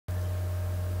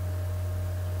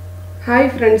Hi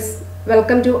friends,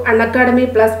 welcome to Unacademy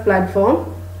Plus platform.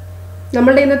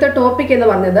 നമ്മളുടെ ഇന്നത്തെ topic എന്ന്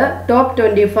പറഞ്ഞത് top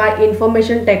 25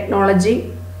 information technology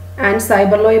and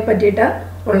cyber ലോയെ പറ്റിയിട്ട്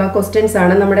ഉള്ള ക്വസ്റ്റ്യൻസ്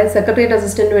ആണ്. നമ്മുടെ സെക്രട്ടേറിയറ്റ്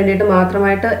അസിസ്റ്റന്റ് വേണ്ടിയിട്ട്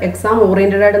മാത്രമായിട്ട് എക്സാം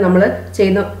ഓറിയന്റഡ് ആയിട്ട് നമ്മൾ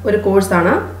ചെയ്യുന്ന ഒരു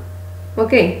കോഴ്സാണ്.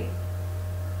 ഓക്കെ,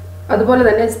 അതുപോലെ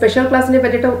തന്നെ സ്പെഷ്യൽ ക്ലാസ്സിനെ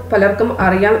പറ്റിയിട്ട് പലർക്കും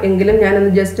അറിയാം, എങ്കിലും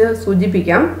ഞാനൊന്ന് ജസ്റ്റ്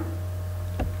സൂചിപ്പിക്കാം.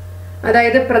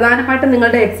 അതായത് പ്രധാനമായിട്ടും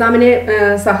നിങ്ങളുടെ എക്സാമിനെ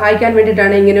സഹായിക്കാൻ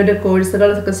വേണ്ടിയിട്ടാണ് ഇങ്ങനെ ഒരു കോഴ്സുകൾ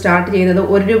സ്റ്റാർട്ട് ചെയ്യുന്നത്.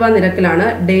 ₹1 നിരക്കിലാണ്.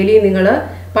 ഡെയിലി നിങ്ങൾ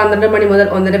 12 മണി മുതൽ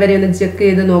 1:30 വരെ ഒന്ന് ചെക്ക്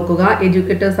ചെയ്ത് നോക്കുക.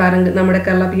 എഡ്യൂക്കേറ്റേഴ്സ് ആരെങ്കിലും, നമ്മുടെ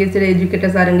കേരള PSC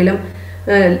എഡ്യൂക്കേറ്റേഴ്സ് ആരെങ്കിലും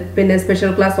പിന്നെ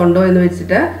സ്പെഷ്യൽ ക്ലാസ് ഉണ്ടോ എന്ന്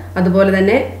വെച്ചിട്ട്. അതുപോലെ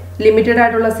തന്നെ ലിമിറ്റഡ്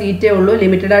ആയിട്ടുള്ള സീറ്റേ ഉള്ളൂ,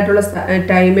 ലിമിറ്റഡ് ആയിട്ടുള്ള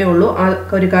ടൈമേ ഉള്ളൂ. ആ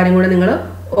ഒരു കാര്യം കൂടെ നിങ്ങൾ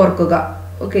ഓർക്കുക.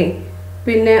 ഓക്കെ,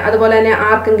 പിന്നെ അതുപോലെ തന്നെ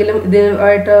ആർക്കെങ്കിലും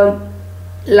ഇതുമായിട്ട്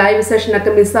ലൈവ്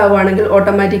സെഷനൊക്കെ മിസ്സാവുകയാണെങ്കിൽ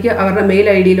ഓട്ടോമാറ്റിക് അവരുടെ മെയിൽ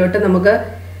ID-യിലോട്ട് നമുക്ക്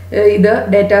ഇത്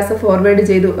ഡേറ്റാസ് ഫോർവേഡ്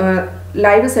ചെയ്തു,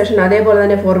 ലൈവ് സെഷൻ അതേപോലെ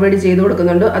തന്നെ ഫോർവേഡ് ചെയ്തു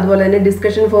കൊടുക്കുന്നുണ്ട്. അതുപോലെ തന്നെ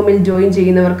ഡിസ്കഷൻ ഫോമിൽ ജോയിൻ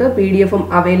ചെയ്യുന്നവർക്ക് PDF-ഉം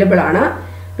അവൈലബിൾ ആണ്.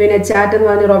 പിന്നെ ചാറ്റ് എന്ന്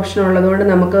പറഞ്ഞൊരു ഓപ്ഷൻ ഉള്ളതുകൊണ്ട്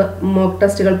നമുക്ക് മോക്ക്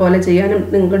ടെസ്റ്റുകൾ പോലെ ചെയ്യാനും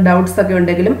നിങ്ങൾക്ക് ഡൗട്ട്സ് ഒക്കെ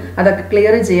ഉണ്ടെങ്കിലും അതൊക്കെ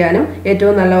ക്ലിയർ ചെയ്യാനും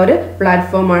ഏറ്റവും നല്ല ഒരു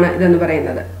പ്ലാറ്റ്ഫോമാണ് ഇതെന്ന്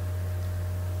പറയുന്നത്.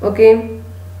 ഓക്കെ,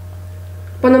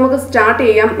 അപ്പോൾ നമുക്ക് സ്റ്റാർട്ട്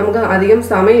ചെയ്യാം. നമുക്ക് അധികം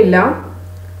സമയമില്ല,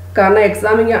 കാരണം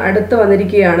എക്സാമിങ് അടുത്ത്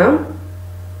വന്നിരിക്കുകയാണ്.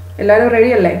 എല്ലാവരും റെഡി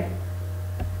അല്ലേ?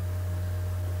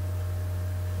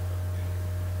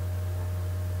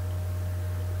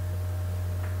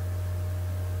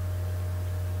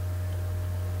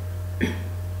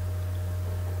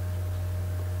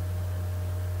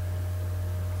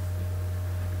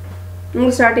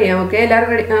 നമുക്ക് സ്റ്റാർട്ട് ചെയ്യാം. ഓക്കെ,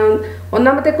 എല്ലാവരും റെഡി?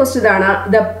 ഒന്നാമത്തെ ക്വസ്റ്റ്യൻ ഇതാണ്: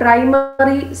 the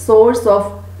primary source of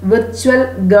virtual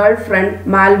girl friend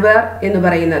malware എന്ന്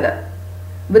പറയുന്നത്.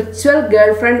 വിർച്വൽ ഗേൾ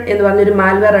ഫ്രണ്ട് എന്ന് പറഞ്ഞൊരു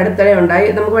മാൽവെയർ അടുത്തിടെ ഉണ്ടായി.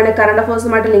 നമുക്ക് വേണമെങ്കിൽ കറണ്ട്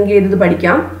അഫയേഴ്സുമായിട്ട് ലിങ്ക് ചെയ്തത്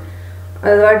പഠിക്കാം.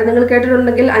 അതുമായിട്ട് നിങ്ങൾ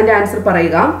കേട്ടിട്ടുണ്ടെങ്കിൽ അതിൻ്റെ ആൻസർ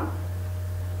പറയുക.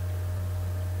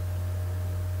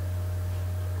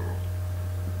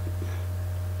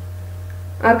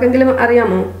 ആർക്കെങ്കിലും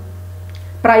അറിയാമോ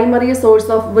primary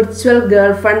source of virtual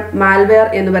girl friend malware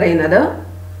എന്ന് പറയുന്നത്?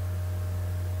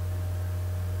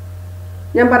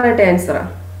 ഞാൻ പറയട്ടെ ആൻസർ.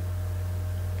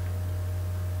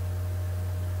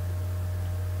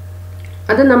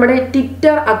 അത് നമ്മുടെ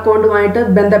ട്വിറ്റർ അക്കൗണ്ടുമായിട്ട്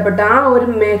ബന്ധപ്പെട്ട ആ ഒരു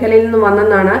മേഖലയിൽ നിന്ന്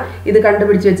വന്നെന്നാണ് ഇത്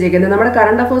കണ്ടുപിടിച്ച് വെച്ചേക്കുന്നത്. നമ്മുടെ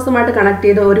കറണ്ട് അഫയേഴ്സുമായിട്ട് കണക്ട്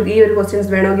ചെയ്ത ഈ ഒരു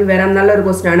ക്വസ്റ്റ്യൻസ് വേണമെങ്കിൽ വരാൻ നല്ലൊരു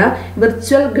ക്വസ്റ്റ്യൻ ആണ്.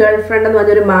 വിർച്വൽ ഗേൾ ഫ്രണ്ട് എന്ന്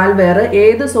പറഞ്ഞൊരു മാൽവെയർ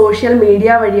ഏത് സോഷ്യൽ മീഡിയ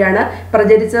വഴിയാണ്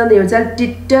പ്രചരിച്ചതെന്ന് ചോദിച്ചാൽ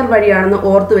ട്വിറ്റർ വഴിയാണെന്ന്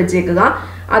ഓർത്ത് വെച്ചേക്കുക.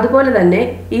 അതുപോലെ തന്നെ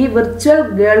ഈ വിർച്വൽ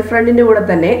ഗേൾ ഫ്രണ്ടിൻ്റെ കൂടെ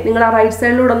തന്നെ നിങ്ങൾ ആ റൈറ്റ്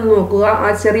സൈഡിലൂടെ ഒന്ന് നോക്കുക. ആ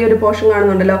ചെറിയൊരു പോർഷൻ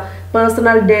കാണുന്നുണ്ടല്ലോ,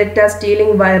 personal data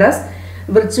stealing virus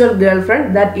virtual girlfriend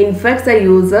that infects a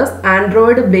user's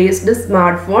Android based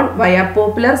smartphone via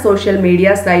popular social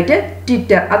media site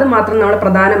Twitter. അത് മാത്രം നമ്മൾ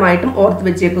പ്രധാനമായിട്ടും ഓർത്ത്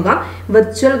വെച്ചേക്കുക.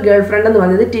 വിർച്വൽ ഗേൾ ഫ്രണ്ട് എന്ന്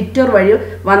പറയുന്നത് ട്വിറ്റർ വഴി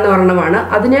വന്ന ഒരെണ്ണമാണ്.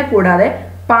 അതിനെ കൂടാതെ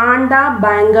പാണ്ട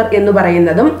ബാങ്കർ എന്ന്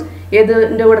പറയുന്നതും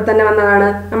ഇതിൻ്റെ കൂടെ തന്നെ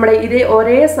വന്നതാണ്. നമ്മുടെ ഇതേ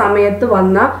ഒരേ സമയത്ത്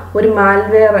വന്ന ഒരു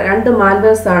മാൽവെയർ, 2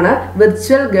 മാൽവെയർസ് ആണ്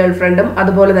വിർച്വൽ ഗേൾ ഫ്രണ്ടും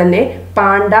അതുപോലെ തന്നെ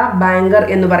പാണ്ട ബാങ്കർ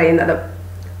എന്ന് പറയുന്നത്.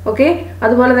 ഓക്കെ,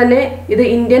 അതുപോലെ തന്നെ ഇത്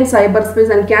Indian cyber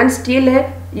space and can steel A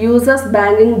users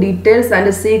banking details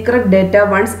and secret data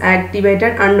once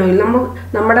activated അൺനോയിൽ.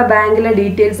 നമ്മുടെ ബാങ്കിലെ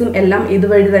ഡീറ്റെയിൽസും എല്ലാം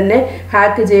ഇതുവഴി തന്നെ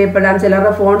ഹാക്ക് ചെയ്യപ്പെടാം.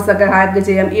 ചിലരുടെ ഫോൺസ് ഒക്കെ ഹാക്ക്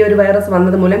ചെയ്യാം. ഈ ഒരു വൈറസ്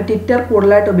വന്നത് മൂലം ട്വിറ്റർ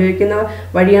കൂടുതലായിട്ട് ഉപയോഗിക്കുന്ന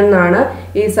വഴിയെന്നാണ്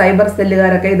ഈ സൈബർ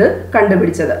സെല്ലുകാരൊക്കെ ഇത്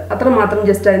കണ്ടുപിടിച്ചത്. അത്രമാത്രം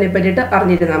ജസ്റ്റ് അതിനെ പറ്റിയിട്ട്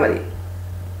അറിഞ്ഞിരുന്നാൽ മതി.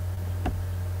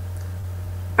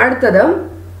 അടുത്തത്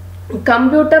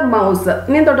കമ്പ്യൂട്ടർ മൗസ്.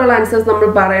 ഇനി തൊട്ടുള്ള ആൻസേഴ്സ്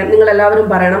നിങ്ങൾ എല്ലാവരും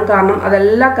പറയണം, കാരണം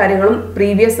അതെല്ലാ കാര്യങ്ങളും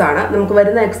പ്രീവിയസ് ആണ്. നമുക്ക്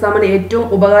വരുന്ന എക്സാമിന് ഏറ്റവും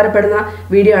ഉപകാരപ്പെടുന്ന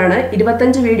വീഡിയോ ആണ്.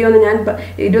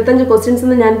 25 ക്വസ്റ്റ്യൻസ്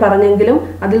എന്ന് ഞാൻ പറഞ്ഞെങ്കിലും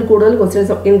അതിൽ കൂടുതൽ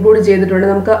ക്വസ്റ്റ്യൻസ് ഇൻക്ലൂഡ് ചെയ്തിട്ടുണ്ട്.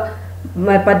 നമുക്ക്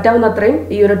പറ്റാവുന്ന അത്രയും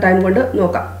ഈ ഒരു ടൈം കൊണ്ട്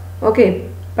നോക്കാം. ഓക്കെ,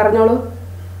 പറഞ്ഞോളൂ.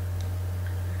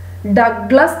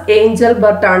 ഡഗ്ലസ് ഏഞ്ചൽ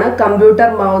ബർട്ട് ആണ് കമ്പ്യൂട്ടർ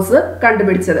മൗസ്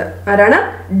കണ്ടുപിടിച്ചത്. ആരാണ്?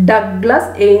 ഡഗ്ലസ്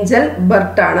ഏഞ്ചൽ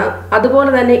ബർട്ട് ആണ്. അതുപോലെ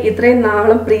തന്നെ ഇത്രയും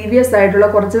നാളും പ്രീവിയസ് ആയിട്ടുള്ള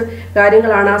കുറച്ച്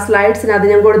കാര്യങ്ങളാണ് ആ സ്ലൈഡ്സിനകത്ത്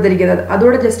ഞാൻ കൊടുത്തിരിക്കുന്നത്.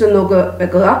 അതുകൂടെ ജസ്റ്റ് ഒന്ന്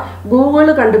വെക്കുക. ഗൂഗിൾ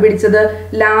കണ്ടുപിടിച്ചത്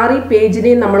ലാറി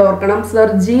പേജിനെയും നമ്മൾ ഓർക്കണം,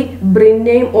 സെർജി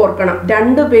ബ്രിനെയും ഓർക്കണം.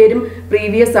 2 പേരും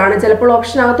പ്രീവിയസ് ആണ്. ചിലപ്പോൾ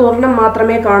ഓപ്ഷനകത്ത് ഒരെണ്ണം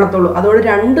മാത്രമേ കാണത്തുള്ളൂ. അതുകൊണ്ട്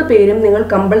 2 പേരും നിങ്ങൾ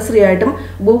കമ്പൾസറി ആയിട്ടും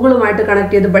ഗൂഗിളുമായിട്ട്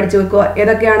കണക്ട് ചെയ്ത് പഠിച്ചു വെക്കുക.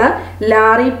 ഏതൊക്കെയാണ്?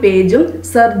 ലാറി പേജും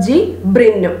സെർജി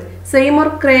ബ്രിന്നും. സെയ്മർ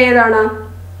ക്രേ ഏതാണ്?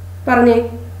 പറഞ്ഞേ.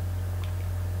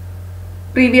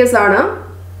 പ്രീവിയസ് ആണ്.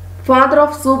 ഫാദർ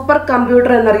ഓഫ് സൂപ്പർ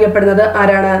കമ്പ്യൂട്ടർ എന്നറിയപ്പെടുന്നത്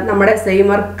ആരാണ്? നമ്മുടെ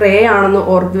സെയ്മർ ക്രേ ആണെന്ന്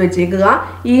ഓർത്ത് വെച്ചേക്കുക.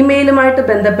 ഇമെയിലുമായിട്ട്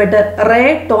ബന്ധപ്പെട്ട് റേ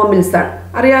ടോമിൽസൺ.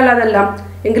 അറിയാലോ അതെല്ലാം,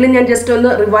 എങ്കിലും ഞാൻ ജസ്റ്റ്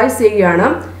ഒന്ന് റിവൈസ് ചെയ്യുകയാണ്.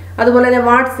 അതുപോലെ തന്നെ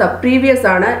വാട്സപ്പ് പ്രീവിയസ്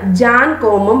ആണ്.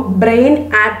 ജാൻകോമും ബ്രെയിൻ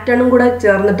ആക്ടണും കൂടെ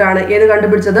ചേർന്നിട്ടാണ് ഏത്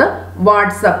കണ്ടുപിടിച്ചത്?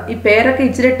 വാട്സപ്പ്. ഈ പേരൊക്കെ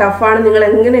ഇച്ചിരി ടഫാണ്. നിങ്ങൾ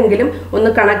എങ്ങനെയെങ്കിലും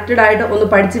ഒന്ന് കണക്റ്റഡ് ആയിട്ട് ഒന്ന്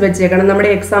പഠിച്ചു വെച്ചേക്കണം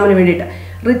നമ്മുടെ എക്സാമിന് വേണ്ടിയിട്ട്.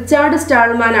 റിച്ചാർഡ്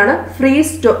സ്റ്റാൾമാൻ ആണ് ഫ്രീ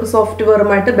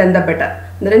സോഫ്റ്റ്വെയറുമായിട്ട് ബന്ധപ്പെട്ട്.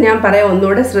 എന്നിട്ട് ഞാൻ പറയാം,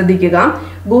 ഒന്നുകൂടെ ശ്രദ്ധിക്കുക.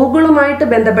 ഗൂഗിളുമായിട്ട്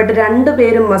ബന്ധപ്പെട്ട്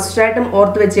രണ്ടുപേരും മസ്റ്റായിട്ടും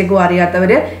ഓർത്ത് വെച്ചേക്കും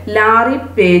അറിയാത്തവര്. ലാറി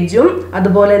പേജും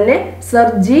അതുപോലെ തന്നെ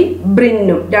സെർജി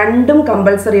ബ്രിന്നും. രണ്ടും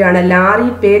കമ്പൽസറിയാണ്. Larry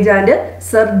page and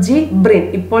Sergey Brin.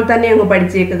 ഇപ്പോൾ തന്നെ അങ്ങ്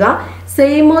പഠിച്ചേക്കുക.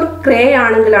 സെയ്മൂർ ക്രേ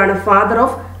ആണെങ്കിലാണ് ഫാദർ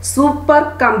ഓഫ് സൂപ്പർ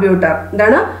കമ്പ്യൂട്ടർ.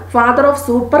 എന്താണ്? ഫാദർ ഓഫ്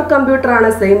സൂപ്പർ കമ്പ്യൂട്ടർ ആണ്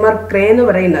സെയ്മർ ക്രേ എന്ന്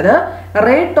പറയുന്നത്.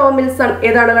 റേ ടോമിൽസൺ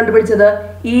ഏതാണ് കണ്ടുപിടിച്ചത്?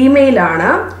 ഇമെയിൽ ആണ്.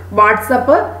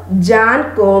 WhatsApp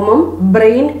ജാൻകോമും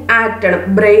brain ആക്ടണും.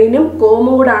 ബ്രെയിനും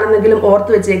കോമും കൂടെ ആണെന്നെങ്കിലും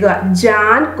ഓർത്ത് വെച്ചേക്കുക.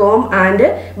 ജാൻകോം ആൻഡ്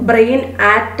ബ്രെയിൻ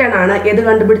ആക്ടൺ ആണ് ഏത്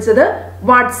കണ്ടുപിടിച്ചത്?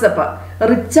 വാട്സപ്പ്.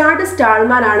 റിച്ചാർഡ്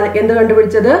സ്റ്റാൾമാൻ ആണ് എന്ത്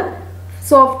കണ്ടുപിടിച്ചത്?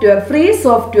 Software, free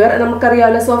software.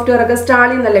 നമുക്കറിയാമല്ലോ സോഫ്റ്റ്വെയർ ഒക്കെ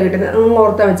സ്റ്റാളിൽ നിന്നല്ല കിട്ടുന്നത്.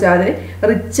 ഓർത്ത് വെച്ചാൽ മതി.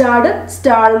 റിച്ചാർഡ്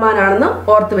സ്റ്റാൾമാൻ ആണെന്ന്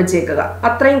ഓർത്ത് വെച്ചേക്കുക.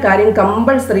 അത്രയും കാര്യം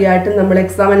കമ്പൾസറി ആയിട്ട് നമ്മൾ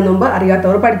എക്സാമിന് മുമ്പ്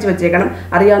അറിയാത്തവർ പഠിച്ചു വെച്ചേക്കണം.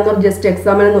 അറിയാവുന്നവർ ജസ്റ്റ്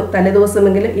എക്സാമിന്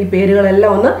തലേദിവസമെങ്കിലും ഈ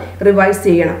പേരുകളെല്ലാം ഒന്ന് റിവൈസ്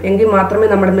ചെയ്യണം. എങ്കിൽ മാത്രമേ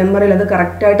നമ്മുടെ മെമ്മറിയിൽ അത്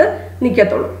കറക്റ്റായിട്ട്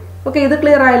നിൽക്കത്തുള്ളൂ. ഓക്കെ, ഇത്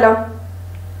ക്ലിയർ ആയല്ലോ.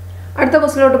 അടുത്ത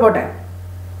ക്വസ്റ്റിലോട്ട് പോട്ടെ.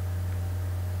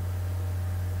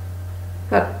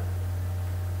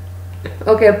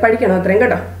 ഓക്കെ, പഠിക്കണം അത്രയും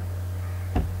കേട്ടോ.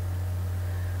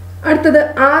 അടുത്തത്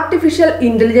artificial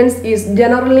intelligence is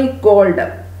generally called.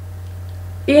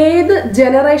 ഏത്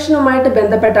ജനറേഷനുമായിട്ട്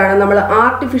ബന്ധപ്പെട്ടാണ് നമ്മൾ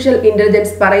ആർട്ടിഫിഷ്യൽ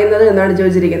ഇന്റലിജൻസ് പറയുന്നത് എന്നാണ്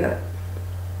ചോദിച്ചിരിക്കുന്നത്.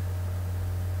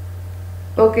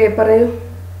 ഓക്കെ, പറയൂ.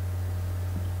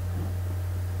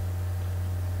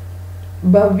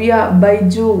 Bhavya,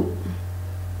 Baiju,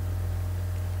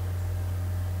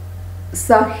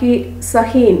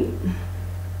 Saheen.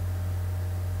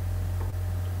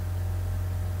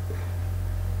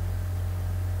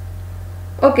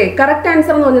 Okay, correct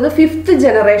answer എന്ന് പറഞ്ഞത് 5th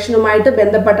ജനറേഷനുമായിട്ട്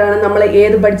ബന്ധപ്പെട്ടാണ് നമ്മൾ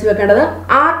ഏത് പഠിച്ചു വെക്കേണ്ടത്?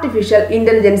 ആർട്ടിഫിഷ്യൽ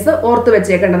ഇന്റലിജൻസ് ഓർത്ത്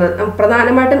വെച്ചേക്കേണ്ടത്.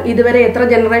 പ്രധാനമായിട്ടും ഇതുവരെ എത്ര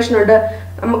ജനറേഷൻ ഉണ്ട്?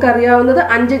 നമുക്കറിയാവുന്നത്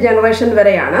 5 ജനറേഷൻ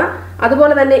വരെയാണ്.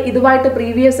 അതുപോലെ തന്നെ ഇതുമായിട്ട്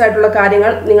പ്രീവിയസ് ആയിട്ടുള്ള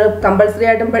കാര്യങ്ങൾ നിങ്ങൾ കമ്പൾസറി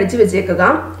ആയിട്ടും പഠിച്ചു വെച്ചേക്കുക.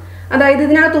 അതായത്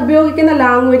ഇതിനകത്ത് ഉപയോഗിക്കുന്ന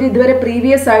ലാംഗ്വേജ് ഇതുവരെ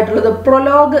പ്രീവിയസ് ആയിട്ടുള്ളത്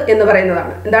പ്രൊലോഗ് എന്ന്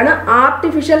പറയുന്നതാണ്. എന്താണ്?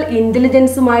 ആർട്ടിഫിഷ്യൽ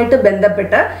ഇന്റലിജൻസുമായിട്ട്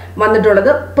ബന്ധപ്പെട്ട്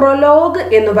വന്നിട്ടുള്ളത് പ്രൊലോഗ്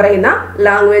എന്ന് പറയുന്ന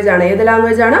ലാംഗ്വേജ് ആണ്. ഏത്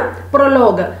ലാംഗ്വേജ് ആണ്?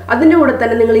 പ്രൊലോഗ്. അതിൻ്റെ കൂടെ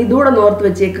തന്നെ നിങ്ങൾ ഇതുകൂടെ ഓർത്ത്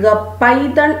വെച്ചേക്കുക.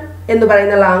 പൈത്തൺ എന്ന്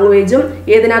പറയുന്ന ലാംഗ്വേജും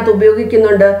ഏതിനകത്ത്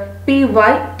ഉപയോഗിക്കുന്നുണ്ട്?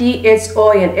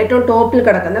 PYTHON, ഏറ്റവും ടോപ്പിൽ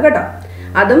കിടക്കുന്ന കേട്ടോ.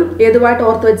 അതും ഏതുമായിട്ട്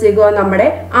ഓർത്ത് വെച്ചേക്കുക? നമ്മുടെ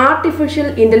ആർട്ടിഫിഷ്യൽ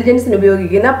ഇന്റലിജൻസിന്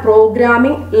ഉപയോഗിക്കുന്ന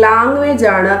പ്രോഗ്രാമിംഗ് ലാംഗ്വേജ്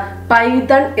ആണ്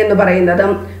പൈത്തൺ എന്ന് പറയുന്നത്.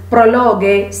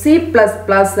 Prologue, C++,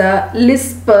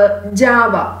 Lisp,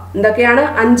 Java. എന്തൊക്കെയാണ്?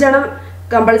 5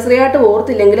 കമ്പൾസറി ആയിട്ട്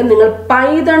ഓർത്തില്ലെങ്കിലും നിങ്ങൾ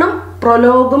പൈത്തണും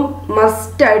പ്രൊലോഗും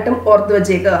മസ്റ്റ് ആയിട്ടും ഓർത്ത്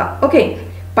വെച്ചേക്കുക. ഓക്കെ,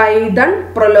 പൈത്തൺ,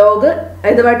 പ്രൊലോഗ്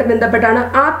ഇതുമായിട്ട് ബന്ധപ്പെട്ടാണ്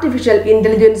ആർട്ടിഫിഷ്യൽ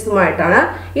ഇന്റലിജൻസുമായിട്ടാണ്.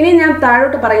 ഇനി ഞാൻ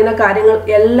താഴോട്ട് പറയുന്ന കാര്യങ്ങൾ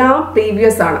എല്ലാം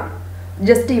പ്രീവിയസ് ആണ്.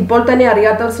 ജസ്റ്റ് ഇപ്പോൾ തന്നെ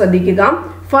അറിയാത്തവർ ശ്രദ്ധിക്കുക.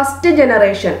 ഫസ്റ്റ്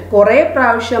ജനറേഷൻ കുറെ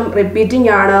പ്രാവശ്യം റിപ്പീറ്റിംഗ്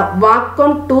ആണ്.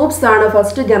 വാക്വം ട്യൂബ്സ് ആണ്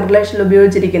ഫസ്റ്റ് ജനറേഷനിൽ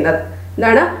ഉപയോഗിച്ചിരിക്കുന്നത്.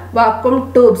 എന്താണ്? Vacuum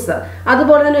tubes.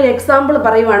 അതുപോലെ തന്നെ ഒരു എക്സാമ്പിൾ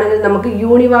പറയുവാണെങ്കിൽ നമുക്ക്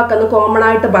യൂണിവാക്ക് എന്ന് കോമൺ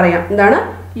ആയിട്ട് പറയാം. എന്താണ്?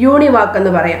 യൂണിവാക്ക്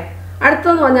എന്ന് പറയാം.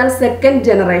 അടുത്തെന്ന് പറഞ്ഞാൽ സെക്കൻഡ്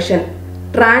ജനറേഷൻ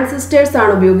ട്രാൻസിസ്റ്റേഴ്സ്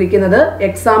ആണ് ഉപയോഗിക്കുന്നത്.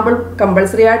 എക്സാമ്പിൾ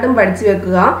കമ്പൾസറി ആയിട്ടും പഠിച്ചു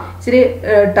വെക്കുക. ഇച്ചിരി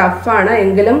ടഫാണ്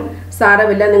എങ്കിലും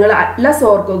സാരമില്ല. നിങ്ങൾ അറ്റ്ലസ്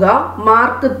ഓർക്കുക.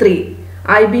 മാർക്ക് 3,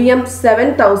 IBM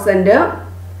 7000,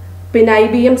 പിന്നെ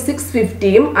IBM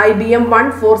 650യും IBM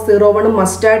 1401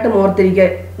 മസ്റ്റായിട്ടും ഓർത്തിരിക്കുക.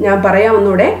 ഞാൻ പറയാം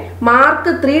ഒന്നുകൂടെ.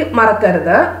 മാർക്ക് 3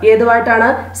 മറക്കരുത്. ഏതുമായിട്ടാണ്?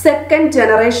 സെക്കൻഡ്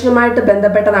ജനറേഷനുമായിട്ട്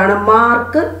ബന്ധപ്പെട്ടതാണ്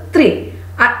മാർക്ക് 3.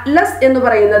 അറ്റ്ലസ് എന്ന്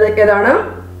പറയുന്നത് ഏതാണ്?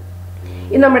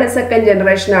 ഇത് നമ്മുടെ സെക്കൻഡ്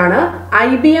ജനറേഷൻ ആണ്.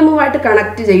 IBMുമായിട്ട്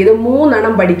കണക്ട് ചെയ്ത്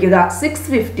 3 പഠിക്കുക.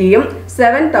 650യും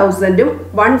 7000ഉം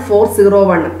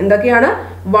 1401. എന്തൊക്കെയാണ്?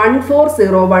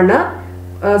 1401,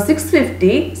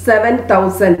 650,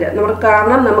 7000.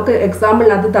 കാരണം നമുക്ക്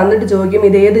എക്സാമ്പിളിനകത്ത് തന്നിട്ട് ചോദിക്കും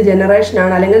ഇത് ഏത്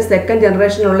ജനറേഷനാണ്, അല്ലെങ്കിൽ സെക്കൻഡ്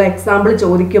ജനറേഷനുള്ള എക്സാമ്പിൾ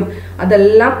ചോദിക്കും.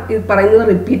 അതെല്ലാം ഈ പറയുന്നത്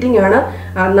റിപ്പീറ്റിംഗ് ആണ്.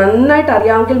 നന്നായിട്ട്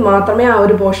അറിയാമെങ്കിൽ മാത്രമേ ആ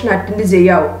ഒരു പോർഷൻ അറ്റൻഡ്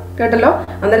ചെയ്യാവൂ. കേട്ടല്ലോ?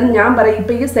 അന്നേരം ഞാൻ പറയും,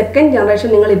 ഇപ്പൊ ഈ സെക്കൻഡ് ജനറേഷൻ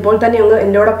നിങ്ങൾ ഇപ്പോൾ തന്നെ ഒന്ന്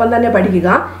എന്നോടൊപ്പം തന്നെ പഠിക്കുക.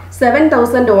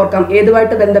 7000 ഓർക്കാം.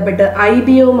 ഏതുമായിട്ട് ബന്ധപ്പെട്ട്?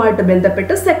 IBMുമായിട്ട്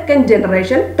ബന്ധപ്പെട്ട് സെക്കൻഡ്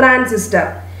ജനറേഷൻ ട്രാൻസിസ്റ്റർ.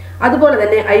 അതുപോലെ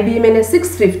തന്നെ IBMന്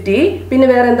 650, പിന്നെ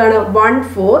വേറെ എന്താണ്?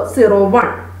 1401.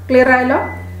 ക്ലിയർ ആയല്ലോ?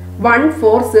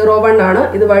 1401 ആണ്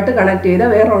ഇതുമായിട്ട് കണക്ട് ചെയ്ത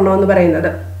വേറെ ഒരെണ്ണം എന്ന് പറയുന്നത്.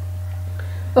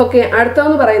 ഓക്കെ,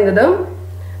 അടുത്തെന്ന് പറയുന്നത്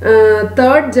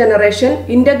തേർഡ് ജനറേഷൻ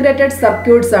ഇന്റഗ്രേറ്റഡ്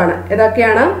സർക്യൂട്ട്സ് ആണ്.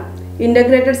 ഏതൊക്കെയാണ്?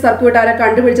 ഇന്റഗ്രേറ്റഡ് സർക്യൂട്ട് ആരെ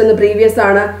കണ്ടുപിടിച്ചെന്ന് പ്രീവിയസ്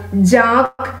ആണ്?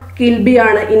 ജാക്ക്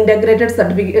കിൽബിയാണ് ഇന്റഗ്രേറ്റഡ്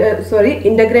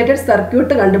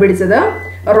സർക്യൂട്ട് കണ്ടുപിടിച്ചത്.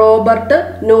 റോബർട്ട്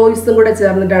നോയിസും കൂടെ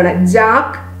ചേർന്നിട്ടാണ്.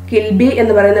 ജാക്ക് കിൽബി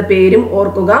എന്ന് പറയുന്ന പേരും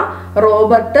ഓർക്കുക.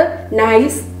 റോബർട്ട്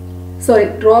നോയിസ്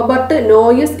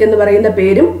എന്ന് പറയുന്ന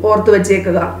പേരും ഓർത്തു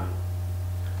വെച്ചേക്കുക.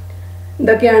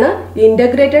 ഇതൊക്കെയാണ്.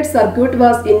 Integrated circuit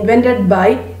was invented by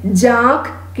Jack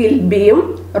കിൽബിയും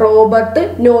Robert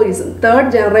നോയിസും.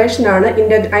 Third generation ആണ്.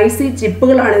 IC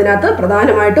ചിപ്പുകളാണ് ഇതിനകത്ത്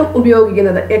പ്രധാനമായിട്ടും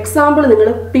ഉപയോഗിക്കുന്നത്. എക്സാമ്പിൾ നിങ്ങൾ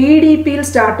PDPയിൽ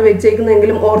സ്റ്റാർട്ട്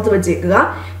വെച്ചേക്കുന്നെങ്കിലും ഓർത്ത് വെച്ചേക്കുക.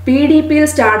 PDPയിൽ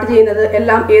സ്റ്റാർട്ട് ചെയ്യുന്നത്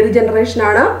എല്ലാം ഏത്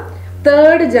ജനറേഷനാണ്?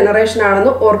 തേർഡ് ജനറേഷൻ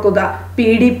ആണെന്ന് ഓർക്കുക.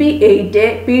 PDP 8,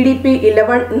 PDP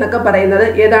 11 എന്നൊക്കെ പറയുന്നത്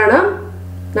ഏതാണ്?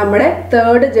 നമ്മുടെ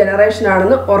തേർഡ് ജനറേഷൻ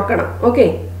ആണെന്ന് ഓർക്കണം. ഓക്കെ.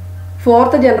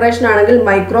 ഫോർത്ത് ജനറേഷൻ ആണെങ്കിൽ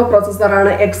മൈക്രോ പ്രോസസ്സർ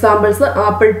ആണ്. Examples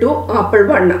apple 2, apple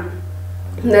 1.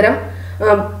 അന്നേരം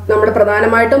നമ്മുടെ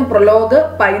പ്രധാനമായിട്ടും prologue,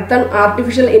 Python,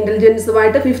 artificial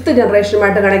ഇന്റലിജൻസുമായിട്ട് fifth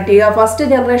ജനറേഷനുമായിട്ട് connect ചെയ്യുക. ഫസ്റ്റ്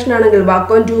ജനറേഷൻ ആണെങ്കിൽ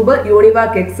വാക്കോൺ ട്യൂബ്,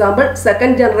 യൂണിവാക്ക്. എക്സാമ്പിൾ.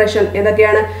 സെക്കൻഡ് ജനറേഷൻ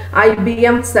ഏതൊക്കെയാണ്?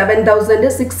 IBM 7000,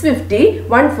 650,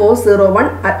 1401,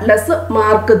 Atlas,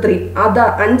 mark 3. അത്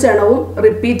 5 എണ്ണവും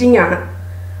റിപ്പീറ്റിംഗ് ആണ്.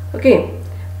 ഓക്കെ.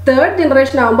 തേർഡ്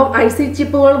ജനറേഷൻ ആകുമ്പം IC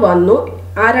ചിപ്പുകൾ വന്നു.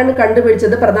 ആരാണ്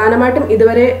കണ്ടുപിടിച്ചത്? പ്രധാനമായിട്ടും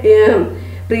ഇതുവരെ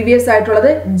പ്രീവിയസ്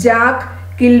ആയിട്ടുള്ളത് ജാക്ക്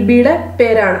കിൽബിയുടെ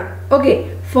പേരാണ്. ഓക്കെ.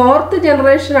 ഫോർത്ത്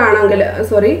ജനറേഷൻ ആണെങ്കിൽ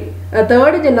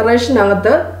തേർഡ്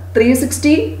ജനറേഷനകത്ത്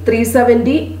 360,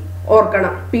 370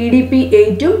 ഓർക്കണം. PDP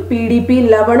 8ഉം PDP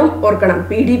 11ഉം ഓർക്കണം.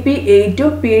 PDP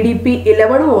 8ഉം PDP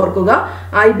 11ഉം ഓർക്കുക.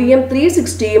 IBM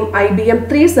 360യും IBM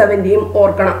 370യും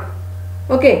ഓർക്കണം.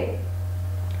 ഓക്കെ.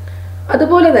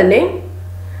 അതുപോലെ തന്നെ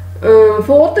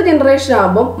ഫോർത്ത് ജനറേഷൻ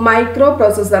ആകുമ്പോൾ മൈക്രോ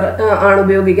പ്രോസസ്സർ ആണ്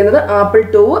ഉപയോഗിക്കുന്നത്. Apple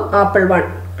 2, apple 1.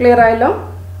 ക്ലിയർ ആയല്ലോ?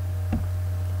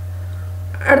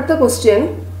 അടുത്ത question.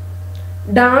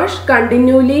 Dash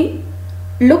continually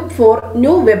look for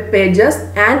new web pages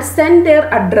and send there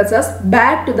addresses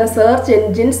back to the search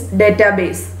engines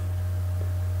database.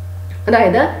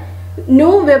 അതായത്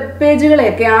ന്യൂ വെബ്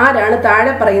പേജുകളെയൊക്കെ ആരാണ്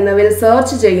താഴെ പറയുന്നവരിൽ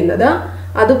സെർച്ച് ചെയ്യുന്നത്?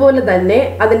 അതുപോലെ തന്നെ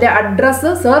അതിന്റെ അഡ്രസ്സ്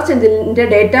സെർച്ച് എഞ്ചിനിന്റെ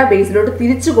ഡേറ്റാബേസിലോട്ട്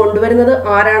തിരിച്ചു കൊണ്ടുവരുന്നത്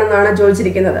ആരാണെന്നാണ്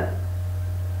ചോദിച്ചിരിക്കുന്നത്.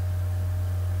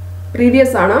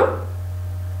 പ്രീവിയസ് ആണ്.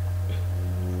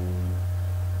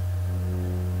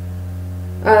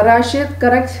 Rashid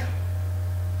correct.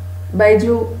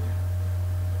 Baiju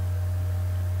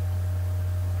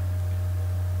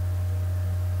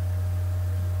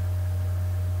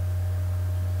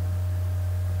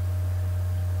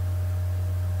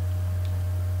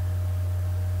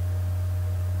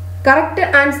correct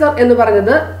answer എന്ന്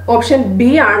പറഞ്ഞത് ഓപ്ഷൻ ബി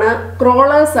ആണ്.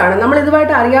 ക്രോളേഴ്സ് ആണ്. നമ്മൾ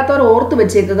ഇതുമായിട്ട് അറിയാത്തവർ ഓർത്ത്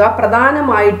വെച്ചേക്കുക.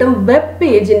 പ്രധാനമായിട്ടും വെബ്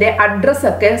പേജിന്റെ അഡ്രസ്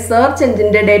ഒക്കെ സെർച്ച്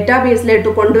എഞ്ചിന്റെ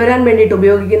ഡേറ്റാബേസിലേക്ക് കൊണ്ടുവരാൻ വേണ്ടിയിട്ട്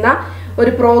ഉപയോഗിക്കുന്ന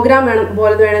ഒരു പ്രോഗ്രാം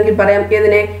പോലെ വേണമെങ്കിൽ പറയാം.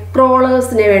 ഇതിനെ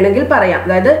ക്രോളേഴ്സിനെ വേണമെങ്കിൽ പറയാം.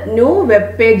 അതായത് ന്യൂ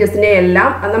വെബ് പേജസിനെ എല്ലാം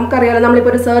നമുക്കറിയാലോ.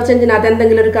 നമ്മളിപ്പോൾ ഒരു സെർച്ച് എഞ്ചിനകത്ത്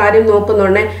എന്തെങ്കിലും ഒരു കാര്യം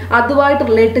നോക്കുന്നുണ്ടെങ്കിൽ അതുമായിട്ട്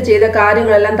റിലേറ്റ് ചെയ്ത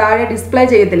കാര്യങ്ങളെല്ലാം താഴെ ഡിസ്പ്ലേ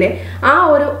ചെയ്യത്തില്ലേ? ആ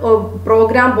ഒരു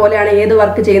പ്രോഗ്രാം പോലെയാണ് ഏത്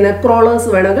വർക്ക് ചെയ്യുന്നത്? ക്രോളേഴ്സ്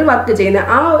വേണമെങ്കിൽ വർക്ക് ചെയ്യുന്നത്.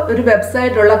 ആ ഒരു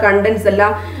വെബ്സൈറ്റിലുള്ള കണ്ടന്റ്സ്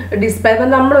എല്ലാം ഡിസ്പ്ലേ.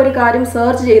 ഇപ്പം നമ്മളൊരു കാര്യം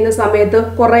സെർച്ച് ചെയ്യുന്ന സമയത്ത്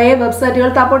കുറേ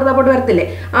വെബ്സൈറ്റുകൾ തപ്പോട്ട് വരത്തില്ലേ?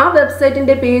 ആ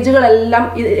വെബ്സൈറ്റിന്റെ പേജുകളെല്ലാം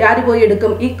ആര് പോയി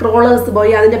എടുക്കും? ഈ ക്രോളേഴ്സ്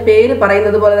പോയി അതിന്റെ പേര്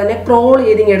പറയുന്നത് പോലെ തന്നെ ക്രോൾ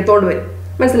ചെയ്തിങ് എടുത്തോണ്ട് വരും.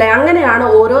 മനസ്സിലായി? അങ്ങനെയാണ്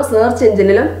ഓരോ സെർച്ച്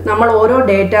എഞ്ചിനിലും നമ്മൾ ഓരോ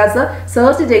ഡേറ്റാസ്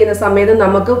സെർച്ച് ചെയ്യുന്ന സമയത്ത്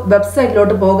നമുക്ക്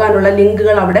വെബ്സൈറ്റിലോട്ട് പോകാനുള്ള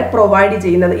ലിങ്കുകൾ അവിടെ പ്രൊവൈഡ്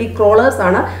ചെയ്യുന്നത്. ഈ ക്രോളേഴ്സ്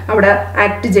ആണ് അവിടെ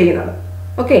ആക്ട് ചെയ്യുന്നത്.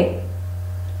 ഓക്കെ.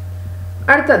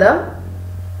 അടുത്തത്.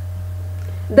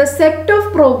 The set of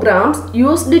programs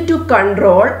used to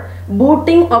control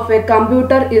booting of a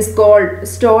computer is called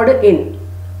stored in.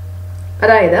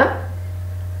 അതായത്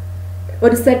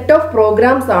ഒരു സെറ്റ് ഓഫ്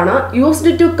പ്രോഗ്രാംസ് ആണ്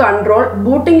used to control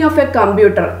booting of A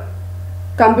computer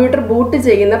boot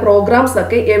ചെയ്യുന്ന പ്രോഗ്രാംസ്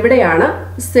ഒക്കെ എവിടെയാണ്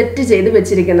സെറ്റ് ചെയ്ത്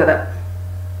വെച്ചിരിക്കുന്നത്?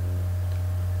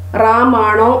 റാം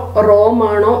ആണോ, റോം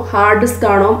ആണോ, ഹാർഡ് ഡിസ്ക്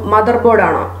ആണോ, മദർ ബോർഡ്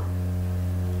ആണോ?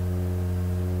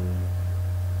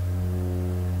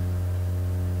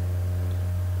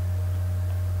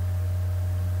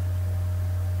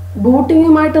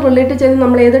 ബൂട്ടിങ്ങുമായിട്ട് റിലേറ്റ് ചെയ്ത്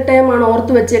നമ്മൾ ഏത് ടൈമാണ്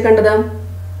ഓർത്ത് വെച്ചേക്കേണ്ടത്?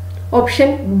 ഓപ്ഷൻ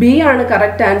ബി ആണ്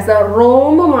കറക്റ്റ് ആൻസർ.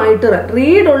 റോമുമായിട്ട്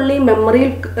റീഡ് ഓൺലി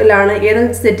മെമ്മറിയിലാണ് ഏത്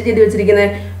സെറ്റ് ചെയ്ത്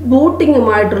വെച്ചിരിക്കുന്നത്?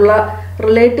 ബൂട്ടിങ്ങുമായിട്ടുള്ള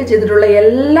റിലേറ്റ് ചെയ്തിട്ടുള്ള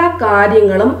എല്ലാ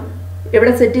കാര്യങ്ങളും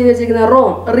എവിടെ സെറ്റ് ചെയ്ത് വെച്ചിരിക്കുന്നത്?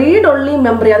 റോം. Read only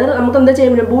memory. അത് നമുക്ക് എന്താ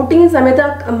ചെയ്യാൻ പറ്റും? ബൂട്ടിങ്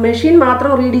സമയത്ത് മെഷീൻ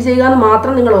മാത്രം റീഡ് ചെയ്യുക എന്ന്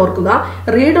മാത്രം നിങ്ങൾ ഓർക്കുക.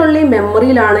 റീഡ് ഓൺലി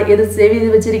മെമ്മറിയിലാണ് ഏത് സേവ്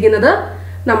ചെയ്ത് വെച്ചിരിക്കുന്നത്?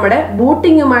 നമ്മുടെ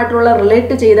ബൂട്ടിങ്ങുമായിട്ടുള്ള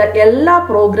റിലേറ്റ് ചെയ്ത എല്ലാ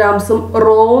പ്രോഗ്രാംസും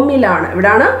റോമിലാണ്.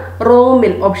 എവിടാണ്?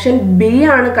 റോമിൽ. ഓപ്ഷൻ ബി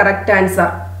ആണ് കറക്റ്റ് ആൻസർ.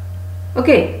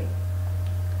 ഓക്കെ.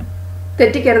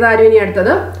 തെറ്റിക്കരുത് ആരും. ഇനി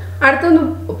അടുത്തൊന്ന്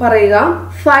പറയുക.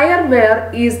 FireWire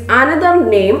is another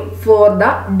name for the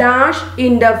dash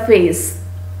interface.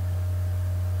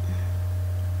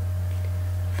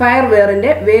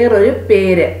 ഫയർവെയറിന്റെ വേറൊരു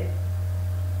പേര്.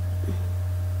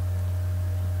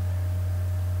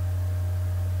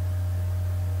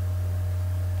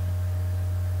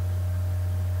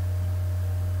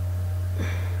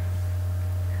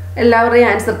 എല്ലാവരുടെയും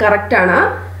ആൻസർ കറക്റ്റ് ആണ്.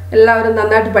 എല്ലാവരും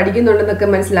നന്നായിട്ട് പഠിക്കുന്നുണ്ടെന്നൊക്കെ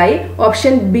മനസ്സിലായി.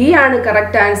 ഓപ്ഷൻ ബി ആണ്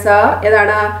കറക്റ്റ് ആൻസർ.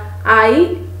 ഏതാണ്?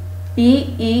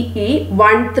 IEEE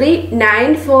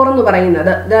 1394 എന്ന്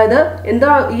പറയുന്നത്. അതായത് എന്താ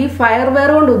ഈ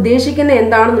ഫയർവെയർ കൊണ്ട് ഉദ്ദേശിക്കുന്നത്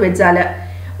എന്താണെന്ന് വെച്ചാൽ,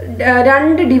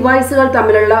 രണ്ട് ഡിവൈസുകൾ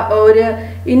തമ്മിലുള്ള ഒരു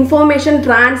ഇൻഫോർമേഷൻ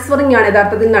ട്രാൻസ്ഫറിങ് ആണ്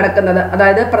യഥാർത്ഥത്തിൽ നടക്കുന്നത്.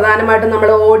 അതായത് പ്രധാനമായിട്ടും നമ്മൾ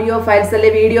ഓഡിയോ ഫയൽസ് അല്ലെ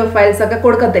വീഡിയോ ഫയൽസ് ഒക്കെ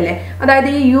കൊടുക്കത്തില്ലേ, അതായത്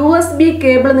ഈ USB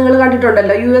കേബിൾ നിങ്ങൾ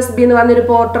കണ്ടിട്ടുണ്ടല്ലോ, USB എന്ന് പറഞ്ഞൊരു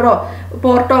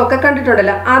പോർട്ടോ ഒക്കെ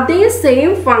കണ്ടിട്ടുണ്ടല്ലോ. അതേ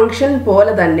സെയിം ഫംഗ്ഷൻ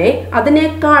പോലെ തന്നെ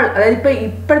അതിനേക്കാൾ, അതായത്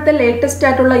ഇപ്പോഴത്തെ ലേറ്റസ്റ്റ്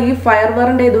ആയിട്ടുള്ള ഈ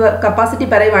ഫയർവെയറിന്റെ കപ്പാസിറ്റി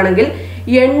പറയുവാണെങ്കിൽ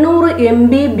 800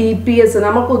 MB/bps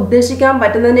നമുക്ക് ഉദ്ദേശിക്കാൻ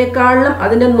പറ്റുന്നതിനേക്കാളും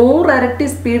അതിന്റെ 100 ഇരട്ടി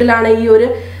സ്പീഡിലാണ് ഈ ഒരു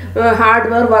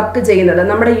ഹാർഡ്വെയർ വർക്ക് ചെയ്യുന്നത്.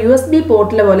 നമ്മുടെ USB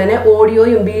പോർട്ടിലെ പോലെ തന്നെ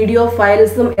ഓഡിയോയും വീഡിയോ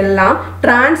ഫയൽസും എല്ലാം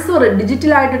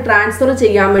ഡിജിറ്റലായിട്ട് ട്രാൻസ്ഫർ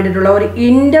ചെയ്യാൻ വേണ്ടിയിട്ടുള്ള ഒരു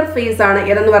ഇന്റർഫേസ് ആണ്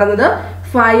ഏതെന്ന് പറയുന്നത്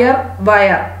ഫയർ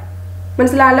വയർ.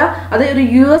 മനസ്സിലായല്ലോ? അത് ഒരു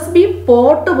USB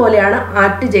പോർട്ട് പോലെയാണ്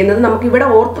ആക്ട് ചെയ്യുന്നത്. നമുക്ക് ഇവിടെ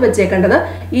ഓർത്ത് വെച്ചേക്കേണ്ടത്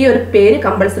ഈ ഒരു പേര്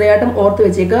കമ്പൽസറി ആയിട്ടും ഓർത്ത്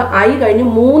വെച്ചേക്കുക. I കഴിഞ്ഞ്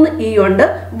 3 E ഉണ്ട്.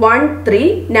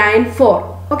 1394.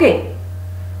 ഓക്കെ.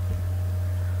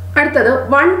 അടുത്തത്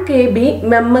 1 KB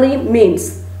memory means.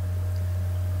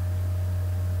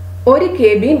 1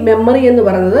 KB memory എന്ന്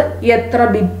പറയുന്നത് എത്ര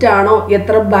ബിറ്റ് ആണോ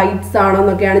എത്ര ബൈറ്റ്സ് ആണോ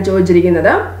എന്നൊക്കെയാണ്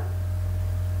ചോദിച്ചിരിക്കുന്നത്.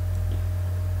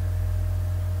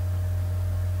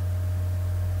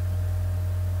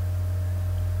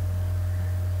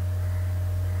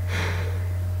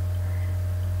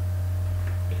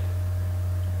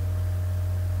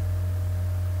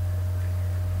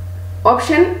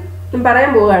 ഓപ്ഷൻ പറയാൻ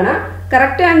പോവുകയാണ്.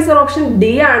 കറക്റ്റ് ആൻസർ ഓപ്ഷൻ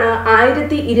ഡി ആണ്.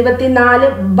 1024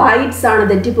 ബൈറ്റ്സ് ആണ്.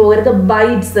 തെറ്റിപ്പോകരുത്.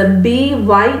 ബൈറ്റ്സ്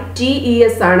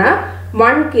BYTES ആണ്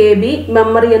 1 KB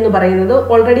മെമ്മറി എന്ന് പറയുന്നത്.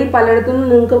 ഓൾറെഡി പലയിടത്തും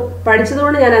നിങ്ങൾക്ക്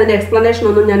പഠിച്ചതുകൊണ്ട് ഞാൻ അതിന്റെ എക്സ്പ്ലനേഷൻ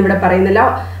ഒന്നും ഞാൻ ഇവിടെ പറയുന്നില്ല.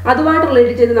 അതുമായിട്ട്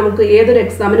റിലേറ്റ് ചെയ്ത് നമുക്ക് ഏതൊരു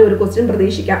എക്സാമിനും ഒരു ക്വസ്റ്റ്യൻ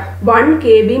പ്രതീക്ഷിക്കാം. 1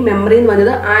 KB മെമ്മറി എന്ന്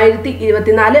പറഞ്ഞത്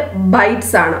 1024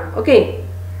 ബൈറ്റ്സ് ആണ്. ഓക്കെ.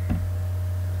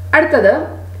 അടുത്തത്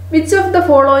which of the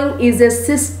following is A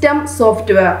system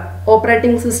software?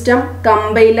 Operating system,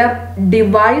 compiler,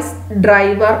 device,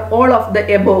 driver, all of the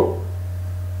above.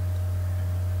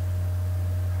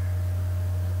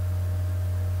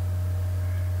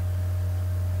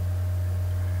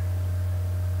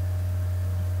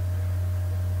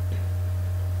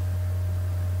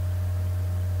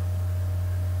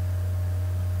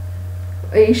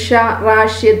 Isha,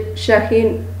 Rashid,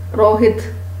 Shaheen, Rohit.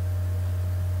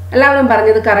 എല്ലാവരും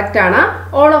പറഞ്ഞത് കറക്റ്റ് ആണ്.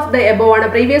 ഓൾ ഓഫ് ദ എബോവ് ആണ്.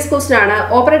 Previous question ആണ്.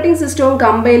 Operating സിസ്റ്റവും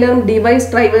കമ്പൈലറും device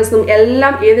ഡ്രൈവേഴ്സും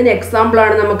എല്ലാം ഏതിന് example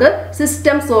ആണ്? നമുക്ക്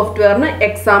സിസ്റ്റം സോഫ്റ്റ്വെയറിന്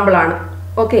എക്സാമ്പിൾ ആണ്.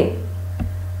 ഓക്കെ.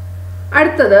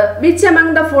 അടുത്തത് which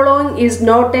among the following is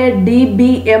not A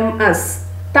DBMS?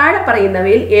 താഴെ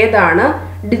പറയുന്നവയിൽ ഏതാണ്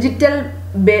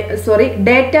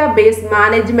ഡേറ്റാബേസ്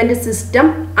മാനേജ്മെന്റ് സിസ്റ്റം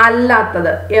അല്ലാത്തത്?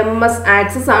 MS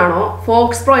ആക്സസ് ആണോ,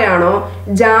 ഫോക്സ് പ്രോ ആണോ,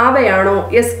 ജാവയാണോ,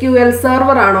 SQL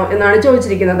സെർവർ ആണോ എന്നാണ്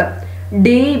ചോദിച്ചിരിക്കുന്നത്.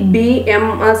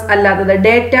 DBMS അല്ലാത്തത്,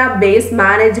 ഡേറ്റാബേസ്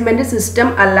മാനേജ്മെന്റ് സിസ്റ്റം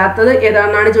അല്ലാത്തത്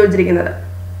ഏതാണെന്നാണ് ചോദിച്ചിരിക്കുന്നത്.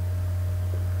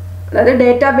 അതായത്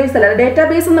ഡേറ്റാബേസ് അല്ല.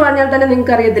 ഡേറ്റാബേസ് എന്ന് പറഞ്ഞാൽ തന്നെ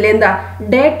നിങ്ങൾക്ക് അറിയത്തില്ല എന്താ?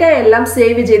 ഡേറ്റ എല്ലാം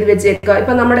സേവ് ചെയ്ത് വെച്ചേക്കുക.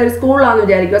 ഇപ്പൊ നമ്മുടെ ഒരു സ്കൂളാണെന്ന്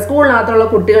വിചാരിക്കുക. സ്കൂളിനകത്തുള്ള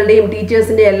കുട്ടികളുടെയും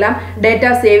ടീച്ചേഴ്സിന്റെയും എല്ലാം ഡേറ്റ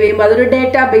സേവ് ചെയ്യുമ്പോൾ അതൊരു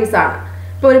ഡേറ്റാബേസ് ആണ്.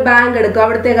 ഇപ്പോൾ ഒരു ബാങ്ക് എടുക്കുക,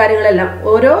 അവിടുത്തെ കാര്യങ്ങളെല്ലാം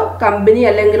ഓരോ കമ്പനി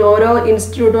അല്ലെങ്കിൽ ഓരോ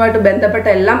ഇൻസ്റ്റിറ്റ്യൂട്ടുമായിട്ട് ബന്ധപ്പെട്ട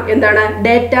എല്ലാം എന്താണ്?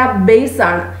 ഡേറ്റാബേസ്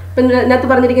ആണ്. ഇപ്പം ഇതിനകത്ത്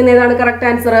പറഞ്ഞിരിക്കുന്ന ഏതാണ് കറക്റ്റ്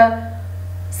ആൻസർ?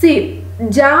 സി,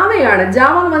 ജാവയാണ്.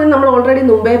 ജാവ എന്ന് പറഞ്ഞാൽ നമ്മൾ ഓൾറെഡി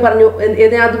മുമ്പേ പറഞ്ഞു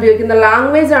ഇതിനകത്ത് ഉപയോഗിക്കുന്ന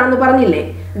ലാംഗ്വേജ് ആണെന്ന് പറഞ്ഞില്ലേ.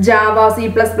 ജാവ, C++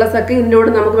 ഒക്കെ ഇതിനോട്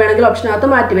നമുക്ക് വേണമെങ്കിൽ ഓപ്ഷനകത്ത്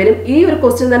മാറ്റി വരും. ഈ ഒരു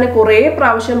ക്വസ്റ്റ്യൻ തന്നെ കുറേ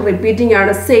പ്രാവശ്യം റിപ്പീറ്റിംഗ്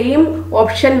ആണ്, സെയിം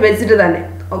ഓപ്ഷൻ വെച്ചിട്ട് തന്നെ.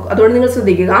 അതുകൊണ്ട് നിങ്ങൾ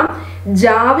ശ്രദ്ധിക്കുക,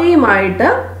 ജാവയുമായിട്ട്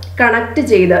കണക്ട്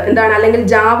ചെയ്ത് എന്താണ്, അല്ലെങ്കിൽ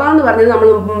ജാവ എന്ന് പറഞ്ഞത് നമ്മൾ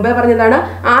മുമ്പേ പറഞ്ഞതാണ്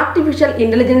ആർട്ടിഫിഷ്യൽ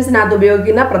ഇന്റലിജൻസിനകത്ത്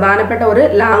ഉപയോഗിക്കുന്ന പ്രധാനപ്പെട്ട ഒരു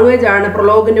ലാംഗ്വേജ് ആണ്.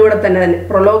 പ്രൊലോഗിന്റെ കൂടെ തന്നെ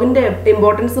പ്രൊലോഗിന്റെ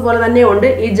ഇമ്പോർട്ടൻസ് പോലെ തന്നെ ഉണ്ട്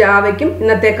ഈ ജാവയ്ക്കും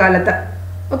ഇന്നത്തെ കാലത്ത്.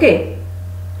 ഓക്കെ,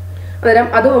 അന്നേരം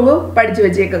അതും ഒന്ന് പഠിച്ചു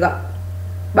വെച്ചേക്കുക.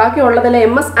 ബാക്കിയുള്ളതല്ല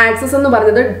MS ആക്സസ് എന്ന്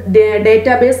പറഞ്ഞത്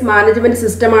ഡേറ്റാബേസ് മാനേജ്മെന്റ്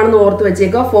സിസ്റ്റം ആണെന്ന് ഓർത്ത്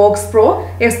വെച്ചേക്കുക. ഫോക്സ് പ്രോ,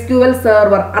 SQL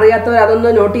സെർവർ അറിയാത്തവർ അതൊന്ന്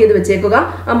നോട്ട് ചെയ്ത് വെച്ചേക്കുക.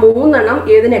 ആ 3 എണ്ണം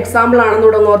ഏതിന് എക്സാമ്പിൾ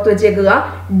ആണെന്നൂടെ ഓർത്ത് വെച്ചേക്കുക.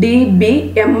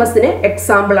 DBMSന്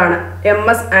എക്സാമ്പിൾ ആണ്.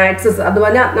 MS ആക്സസ്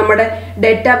അതുപോലെ നമ്മുടെ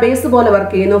ഡേറ്റാബേസ് പോലെ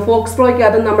വർക്ക് ചെയ്യുന്നു. ഫോക്സ് പ്രോയ്ക്ക്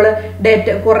അതും നമ്മൾ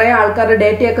കുറെ ആൾക്കാരുടെ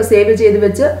ഡേറ്റയൊക്കെ സേവ് ചെയ്ത്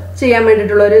വെച്ച് ചെയ്യാൻ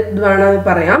വേണ്ടിയിട്ടുള്ള ഒരു ഇതാണെന്ന്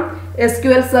പറയാം.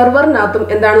 SQL സെർവറിനകത്തും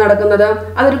എന്താണ് നടക്കുന്നത്?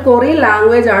 അതൊരു കൊറിയൻ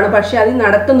ലാംഗ്വേജ് ആണ്. പക്ഷെ അതിൽ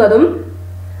നടക്കുന്നതും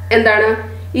എന്താണ്?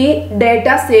 ഈ ഡേറ്റ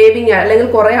സേവിങ് അല്ലെങ്കിൽ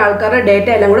കുറെ ആൾക്കാരുടെ ഡേറ്റ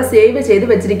എല്ലാം കൂടെ സേവ് ചെയ്ത്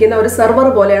വെച്ചിരിക്കുന്ന ഒരു സെർവർ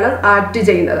പോലെയാണ് ആക്ട്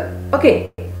ചെയ്യുന്നത്. ഓക്കെ,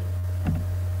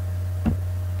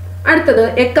 അടുത്തത്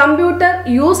A computer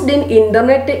used in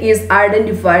internet is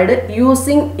identified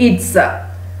using it's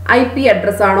IP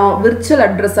address ആണോ, വിർച്വൽ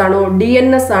അഡ്രസ് ആണോ,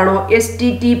 DNS ആണോ,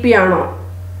 STTP ആണോ?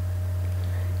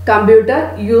 Computer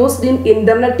used in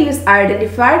internet is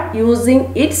identified using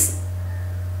it's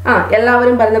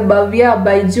എല്ലാവരും പറയുന്ന ഭവ്യ,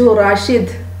 ബൈജു,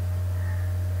 റാഷിദ്,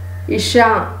 ഇഷ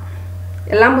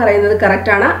എല്ലാം പറയുന്നത്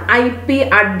കറക്റ്റ് ആണ്. IP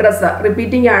അഡ്രസ്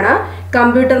റിപ്പീറ്റിംഗ് ആണ്.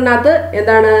 കമ്പ്യൂട്ടറിനകത്ത്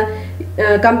എന്താണ്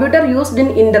കമ്പ്യൂട്ടർ യൂസ്ഡ് ഇൻ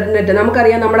ഇന്റർനെറ്റ്,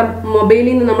 നമുക്കറിയാം നമ്മുടെ മൊബൈലിൽ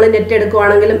നിന്ന് നമ്മൾ നെറ്റ്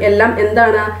എടുക്കുകയാണെങ്കിലും എല്ലാം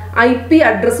എന്താണ് IP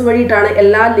അഡ്രസ് വഴിയിട്ടാണ്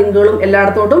എല്ലാ ലിങ്കുകളും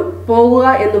എല്ലായിടത്തോട്ടും പോവുക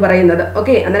എന്ന് പറയുന്നത്.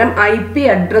 ഓക്കെ, അന്നേരം IP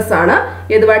അഡ്രസ് ആണ്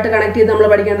ഇതുമായിട്ട് കണക്ട് ചെയ്ത് നമ്മൾ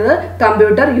പഠിക്കേണ്ടത്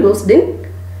കമ്പ്യൂട്ടർ യൂസ്ഡ് ഇൻ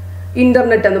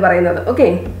ഇന്റർനെറ്റ് എന്ന് പറയുന്നത്. ഓക്കെ,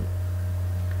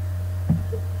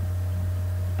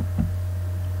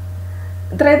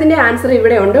 ഇത്രയത്തിന്റെ ആൻസർ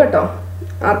ഇവിടെ ഉണ്ട് കേട്ടോ.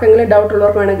 ആർക്കെങ്കിലും ഡൗട്ട്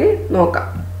ഉള്ളവർക്ക് വേണമെങ്കിൽ നോക്കാം.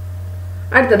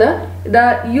 അടുത്തത് the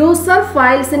user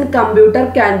files in computer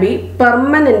can be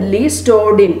permanently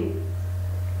stored in.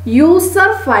 User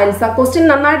files, ആ ക്വസ്റ്റ്യൻ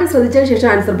നന്നായിട്ട് ശ്രദ്ധിച്ചതിന് ശേഷം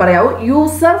ആൻസർ പറയാവൂ.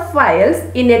 User files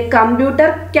in A computer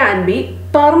can be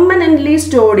permanently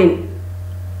stored in.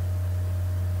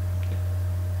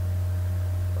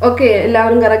 Okay,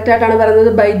 എല്ലാവരും കറക്റ്റ് ആയിട്ടാണ്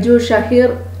പറയുന്നത്. ബൈജു,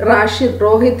 ഷഹീർ, റാഷിദ്,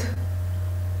 രോഹിത്.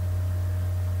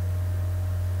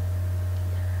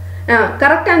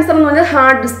 കറക്റ്റ് ആൻസർ എന്ന് പറഞ്ഞാൽ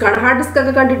ഹാർഡ് ഡിസ്ക് ആണ്. ഹാർഡ് ഡിസ്ക്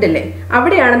ഒക്കെ കണ്ടിട്ടില്ലേ?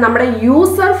 അവിടെയാണ് നമ്മുടെ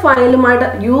യൂസർ ഫയലുമായിട്ട്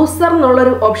യൂസർ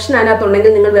എന്നുള്ളൊരു ഓപ്ഷൻ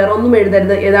അതിനകത്തുണ്ടെങ്കിൽ നിങ്ങൾ വേറെ ഒന്നും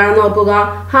എഴുതരുത്. ഏതാണെന്ന് ഓർക്കുക,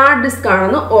 ഹാർഡ് ഡിസ്ക്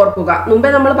ആണെന്ന് ഓർക്കുക.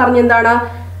 മുമ്പേ നമ്മൾ പറഞ്ഞ എന്താണ്,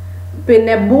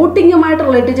 പിന്നെ ബൂട്ടിങ്ങുമായിട്ട്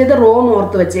റിലേറ്റ് ചെയ്ത് റോം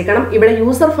ഓർത്ത് വെച്ചേക്കണം. ഇവിടെ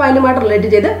യൂസർ ഫയലുമായിട്ട്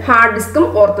റിലേറ്റ് ചെയ്ത് ഹാർഡ് ഡിസ്കും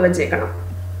ഓർത്ത് വെച്ചേക്കണം.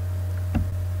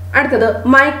 അടുത്തത്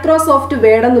മൈക്രോസോഫ്റ്റ്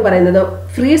വേർഡ് എന്ന് പറയുന്നത്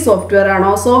ഫ്രീ സോഫ്റ്റ്വെയർ ആണോ,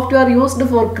 software used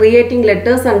for creating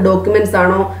letters and documents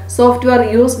ആണോ, സോഫ്റ്റ്വെയർ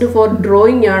യൂസ്ഡ് ഫോർ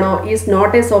ഡ്രോയിങ് ആണോ, ഈസ്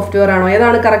നോട്ട് എ സോഫ്റ്റ്വെയർ ആണോ?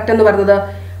 ഏതാണ് കറക്റ്റ് എന്ന് പറയുന്നത്?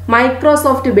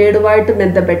 മൈക്രോസോഫ്റ്റ് വേർഡുമായിട്ട്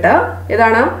ബന്ധപ്പെട്ട്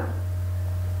ഏതാണ്?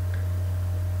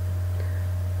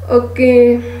 ഓക്കെ,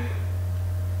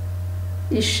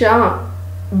 ഇഷ,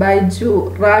 ബൈജു,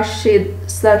 റാഷിദ്,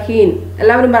 സഹീൻ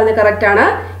എല്ലാവരും പറഞ്ഞ കറക്റ്റ് ആണ്.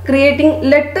 ക്രിയേറ്റിംഗ്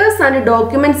ലെറ്റേഴ്സ് ആൻഡ്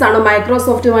ഡോക്യുമെന്റ്സ് ആണ്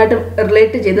മൈക്രോസോഫ്റ്റുമായിട്ട്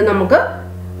റിലേറ്റ് ചെയ്ത് നമുക്ക്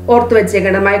ഓർത്ത്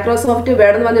വെച്ചേക്കേണ്ടത്. മൈക്രോസോഫ്റ്റ്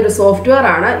വേർഡ് എന്ന് പറഞ്ഞൊരു സോഫ്റ്റ്വെയർ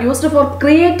ആണ് used for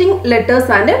creating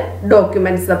letters and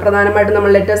documents. പ്രധാനമായിട്ടും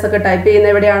നമ്മൾ ലെറ്റേഴ്സ് ഒക്കെ ടൈപ്പ്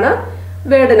ചെയ്യുന്ന എവിടെയാണ്?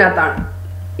 വേർഡിനകത്താണ്.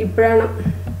 ഇപ്പോഴാണ്.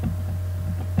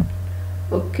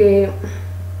 Okay,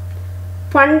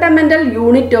 fundamental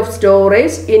unit of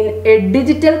storage in A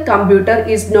digital computer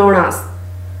is known as.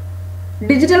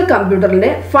 Digital കമ്പ്യൂട്ടറിന്റെ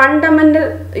ഫണ്ടമെന്റൽ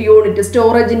യൂണിറ്റ്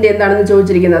സ്റ്റോറേജിന്റെ എന്താണെന്ന്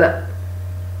ചോദിച്ചിരിക്കുന്നത്.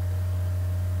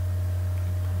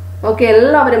 ഓക്കെ,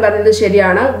 എല്ലാവരും പറഞ്ഞത്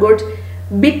ശരിയാണ്. ഗുഡ്.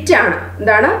 ബിറ്റ് ആണ്.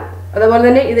 എന്താണ്? അതുപോലെ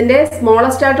തന്നെ ഇതിന്റെ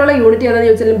സ്മോളസ്റ്റ് ആയിട്ടുള്ള യൂണിറ്റ് ഏതാണെന്ന്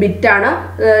ചോദിച്ചാലും ബിറ്റ് ആണ്.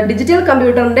 ഡിജിറ്റൽ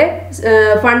കമ്പ്യൂട്ടറിന്റെ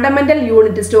ഫണ്ടമെന്റൽ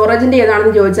യൂണിറ്റ് സ്റ്റോറേജിന്റെ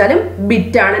ഏതാണെന്ന് ചോദിച്ചാലും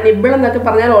ബിറ്റ് ആണ്. നിബിൾ എന്നൊക്കെ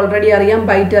പറഞ്ഞാൽ ഓൾറെഡി അറിയാം,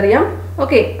 ബൈറ്റ് അറിയാം.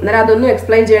 ഓക്കെ, അന്നേരം അതൊന്നും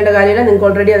എക്സ്പ്ലെയിൻ ചെയ്യേണ്ട കാര്യമില്ല, നിങ്ങൾക്ക്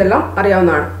ഓൾറെഡി അതെല്ലാം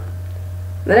അറിയാവുന്നതാണ്.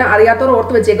 അന്നേരം അറിയാത്തവർ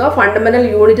ഓർത്ത് വെച്ചേക്കുക, ഫണ്ടമെന്റൽ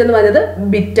യൂണിറ്റ് എന്ന് പറയുന്നത്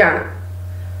ബിറ്റ് ആണ്.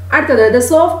 അടുത്തത് the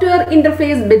software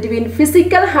interface between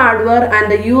physical hardware and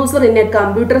the user in A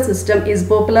computer system is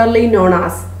popularly known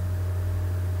as.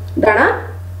 ഇതാണ്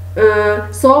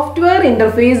software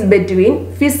interface between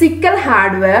physical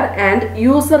hardware and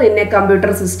user in A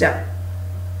computer system.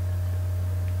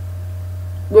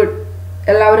 Good,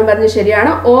 എല്ലാവരും പറഞ്ഞത്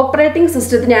ശരിയാണ്. Operating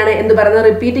സിസ്റ്റത്തിനാണ് എന്ന് പറയുന്നത്.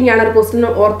 Repeating ആണ്, ഒരു question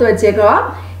ഓർത്ത് വെച്ചേക്കുക.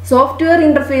 Software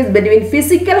interface between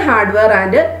physical hardware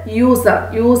and user.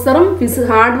 യൂസറും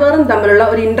ഹാർഡ്വെയറും തമ്മിലുള്ള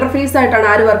ഒരു ഇന്റർഫേസ് ആയിട്ടാണ്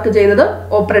ആര് വർക്ക് ചെയ്യുന്നത്?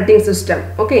 Operating system.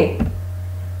 ഓക്കെ,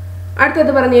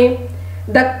 അടുത്തത് പറഞ്ഞേ.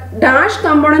 The dash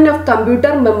component of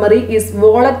computer memory is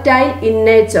volatile in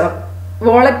nature.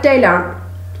 Volatile ആണ്.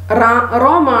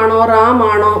 റോം ആണോ, റാം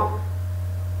ആണോ,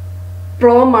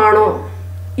 പ്രോം ആണോ,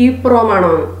 ഇപ്രോം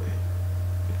ആണോ?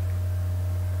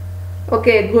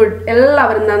 Okay, good.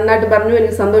 എല്ലാവരും നന്നായിട്ട് പറഞ്ഞു,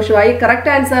 എനിക്ക് സന്തോഷമായി.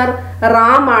 കറക്റ്റ് ആൻസർ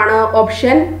റാം ആണ്.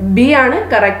 ഓപ്ഷൻ ബി ആണ്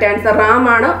കറക്റ്റ് ആൻസർ. റാം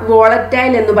ആണ്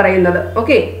വോളറ്റൈൽ എന്ന് പറയുന്നത്.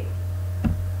 ഓക്കെ,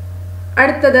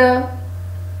 അടുത്തത്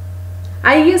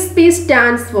ISP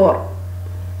stands for.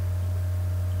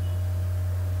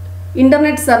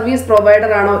 Internet service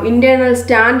provider ആണോ, ഇന്റേണൽ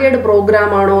സ്റ്റാൻഡേർഡ്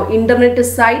പ്രോഗ്രാം ആണോ, ഇന്റർനെറ്റ്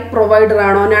സൈറ്റ് പ്രൊവൈഡർ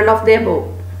ആണോ? None of the above.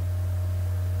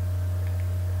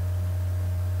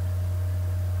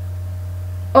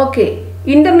 Okay,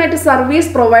 internet service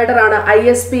provider ആണ്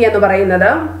ISP എന്ന്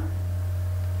പറയുന്നത്.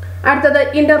 അടുത്തത്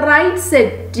in the right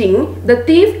setting the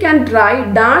thief can try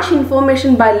dash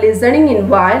information by listening in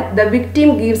while the victim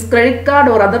gives credit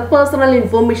card or other personal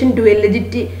information to A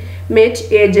legitimate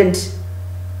agent.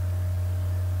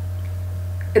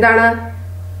 ഇതാണ്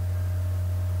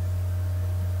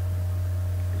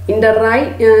in the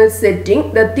right setting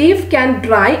the thief can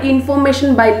try information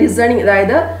by listening.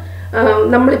 അതായത്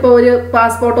നമ്മളിപ്പോൾ ഒരു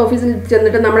passport ഓഫീസിൽ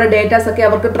ചെന്നിട്ട് നമ്മുടെ datas ഒക്കെ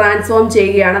അവർക്ക് transform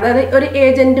ചെയ്യുകയാണ്. അതായത് ഒരു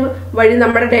ഏജന്റ് വഴി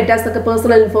നമ്മുടെ ഡേറ്റാസ് ഒക്കെ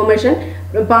പേഴ്സണൽ ഇൻഫോർമേഷൻ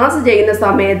പാസ് ചെയ്യുന്ന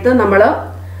സമയത്ത് നമ്മൾ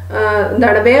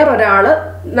എന്താണ് വേറൊരാൾ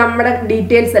നമ്മുടെ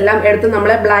ഡീറ്റെയിൽസ് എല്ലാം എടുത്ത്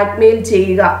നമ്മളെ ബ്ലാക്ക് മെയിൽ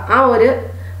ചെയ്യുക. ആ ഒരു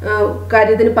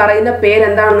കാര്യത്തിന് പറയുന്ന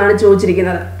പേരെന്താണെന്നാണ്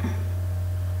ചോദിച്ചിരിക്കുന്നത്.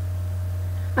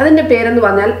 അതിൻ്റെ പേരെന്ന്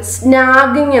പറഞ്ഞാൽ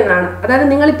സ്നാഗിങ് എന്നാണ്. അതായത്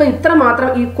നിങ്ങളിപ്പോൾ ഇത്ര മാത്രം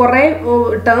ഈ കുറേ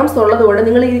ടേംസ് ഉള്ളത് കൊണ്ട്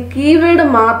നിങ്ങൾ ഈ കീവേഡ്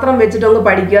മാത്രം വെച്ചിട്ടൊന്ന്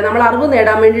പഠിക്കുക. നമ്മൾ അറിവ്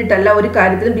നേടാൻ വേണ്ടിയിട്ടല്ല ഒരു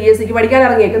കാര്യത്തിലും PSCക്ക് പഠിക്കാൻ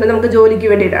ഇറങ്ങിയേക്കുന്നത്, നമുക്ക് ജോലിക്ക്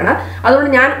വേണ്ടിയിട്ടാണ്.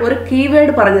 അതുകൊണ്ട് ഞാൻ ഒരു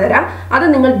കീവേഡ് പറഞ്ഞു തരാം, അത്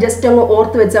നിങ്ങൾ ജസ്റ്റ് അങ്ങ്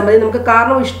ഓർത്ത് വെച്ചാൽ മതി. നമുക്ക്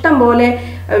കാരണം ഇഷ്ടം പോലെ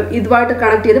ഇതുമായിട്ട്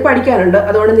കണക്ട് ചെയ്ത് പഠിക്കാനുണ്ട്.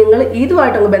 അതുകൊണ്ട് നിങ്ങൾ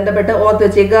ഇതുമായിട്ടങ്ങ് ബന്ധപ്പെട്ട് ഓർത്ത്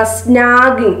വെച്ചേക്കുക.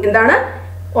 സ്നാഗിങ് എന്താണ്?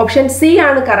 ഓപ്ഷൻ സി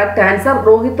ആണ് കറക്റ്റ് ആൻസർ.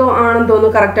 റോഹിത്തോ ആണെന്ന്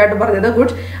തോന്നുന്നു കറക്റ്റായിട്ട് പറഞ്ഞത്.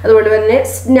 ഗുഡ്. അതുപോലെ തന്നെ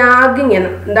സ്നാഗിങ്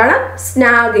എന്താണ്?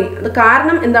 സ്നാഗിങ്. അത്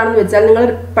കാരണം എന്താണെന്ന് വെച്ചാൽ നിങ്ങൾ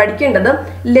പഠിക്കേണ്ടത്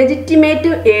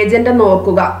ലെജിറ്റിമേറ്റ് ഏജന്റ് എന്ന്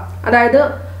ഓർക്കുക. അതായത്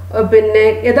പിന്നെ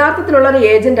യഥാർത്ഥത്തിലുള്ള ഒരു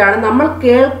ഏജന്റ് ആണ്. നമ്മൾ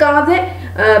കേൾക്കാതെ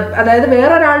അതായത്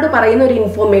വേറൊരാളോട് പറയുന്ന ഒരു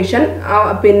ഇൻഫോർമേഷൻ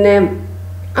പിന്നെ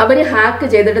അവർ ഹാക്ക്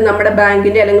ചെയ്തിട്ട് നമ്മുടെ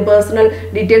ബാങ്കിന്റെ അല്ലെങ്കിൽ പേഴ്സണൽ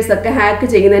ഡീറ്റെയിൽസ് ഒക്കെ ഹാക്ക്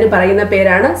ചെയ്യുന്നതിന് പറയുന്ന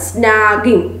പേരാണ്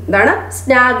സ്നാഗിങ്. എന്താണ്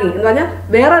സ്നാഗിങ് എന്ന് പറഞ്ഞാൽ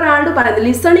വേറൊരാളോട് പറയുന്നത്.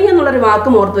 ലിസണിങ് എന്നുള്ളൊരു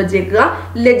വാക്കും ഓർത്ത് വെച്ചേക്കുക,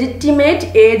 ലെജിറ്റിമേറ്റ്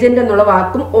ഏജന്റ് എന്നുള്ള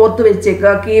വാക്കും ഓർത്ത്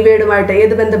വെച്ചേക്കുക. കീവേഡുമായിട്ട്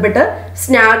ഏത് ബന്ധപ്പെട്ട്?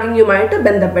 സ്നാഗിങ്ങുമായിട്ട്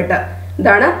ബന്ധപ്പെട്ട്.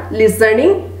 ഇതാണ്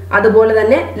ലിസണിങ്, അതുപോലെ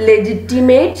തന്നെ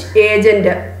ലെജിറ്റിമേറ്റ്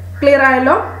ഏജന്റ്. ക്ലിയർ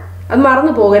ആയല്ലോ? അത്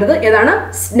മറന്നു പോകരുത്. ഏതാണ്?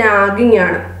 സ്നാഗിങ്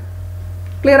ആണ്.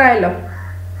 ക്ലിയർ ആയല്ലോ?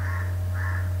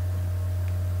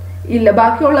 ഇല്ല,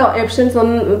 ബാക്കിയുള്ള ഓപ്ഷൻസ്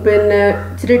ഒന്നും പിന്നെ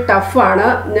ഇച്ചിരി ടഫാണ്.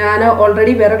 ഞാൻ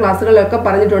ഓൾറെഡി വേറെ ക്ലാസ്സുകളിലൊക്കെ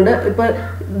പറഞ്ഞിട്ടുണ്ട്. ഇപ്പോൾ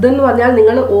ഇതെന്ന് പറഞ്ഞാൽ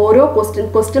നിങ്ങൾ ഓരോ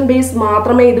ക്വസ്റ്റ്യൻ ബേസ്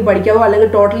മാത്രമേ ഇത് പഠിക്കാവൂ, അല്ലെങ്കിൽ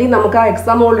ടോട്ടലി നമുക്ക് ആ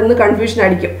എക്സാം ഹോളിൽ നിന്ന് കൺഫ്യൂഷൻ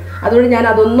അടിക്കും. അതുകൊണ്ട് ഞാൻ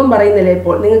അതൊന്നും പറയുന്നില്ല.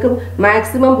 ഇപ്പോൾ നിങ്ങൾക്ക്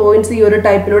മാക്സിമം പോയിന്റ്സ് ഈ ഒരു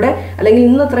ടൈപ്പിലൂടെ, അല്ലെങ്കിൽ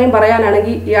ഇന്ന് ഇത്രയും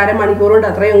പറയാനാണെങ്കിൽ ഈ അരമണിക്കൂർ കൊണ്ട്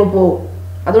അത്രയും അങ്ങ് പോകും.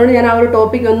 അതുകൊണ്ട് ഞാൻ ആ ഒരു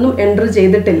ടോപ്പിക് ഒന്നും എൻറ്റർ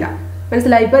ചെയ്തിട്ടില്ല.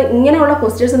 മനസ്സിലായി? ഇപ്പോൾ ഇങ്ങനെയുള്ള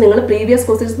ക്വസ്റ്റ്യൻസ് നിങ്ങൾ പ്രീവിയസ്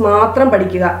ക്വസ്റ്റ്യൻസ് മാത്രം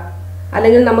പഠിക്കുക.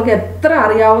 അല്ലെങ്കിൽ നമുക്ക് എത്ര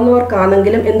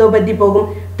അറിയാവുന്നവർക്കാണെങ്കിലും എന്തോ പറ്റിപ്പോകും,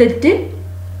 തെറ്റ്.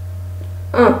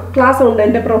 ക്ലാസ് ഉണ്ട്,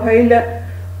 എൻ്റെ പ്രൊഫൈലിൽ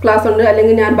ക്ലാസ് ഉണ്ട്.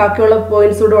 അല്ലെങ്കിൽ ഞാൻ ബാക്കിയുള്ള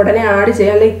പോയിന്റ്സ് കൂടെ ഉടനെ ആഡ്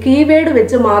ചെയ്യാം. അല്ലെങ്കിൽ കീവേഡ്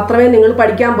വെച്ച് മാത്രമേ നിങ്ങൾ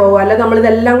പഠിക്കാൻ പോകൂ. അല്ല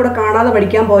നമ്മളിതെല്ലാം കൂടെ കാണാതെ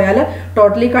പഠിക്കാൻ പോയാൽ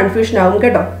ടോട്ടലി കൺഫ്യൂഷൻ ആകും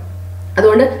കേട്ടോ.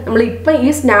 അതുകൊണ്ട് നമ്മൾ ഇപ്പം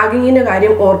ഈ സ്നാഗിങ്ങിൻ്റെ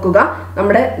കാര്യം ഓർക്കുക,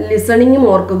 നമ്മുടെ ലിസണിങ്ങും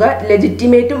ഓർക്കുക,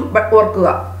 ലെജിറ്റിമേറ്റും ഓർക്കുക.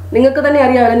 നിങ്ങൾക്ക് തന്നെ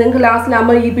അറിയാമല്ലോ, നിങ്ങൾക്ക്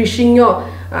ലാസ്റ്റിലാകുമ്പോൾ ഈ ഫിഷിങ്ങോ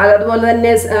അതുപോലെ തന്നെ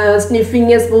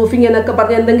സ്നിഫിങ്, സ്പൂഫിങ് എന്നൊക്കെ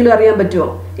പറഞ്ഞ് എന്തെങ്കിലും അറിയാൻ പറ്റുമോ?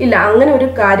 ഇല്ല. അങ്ങനെ ഒരു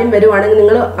കാര്യം വരുവാണെങ്കിൽ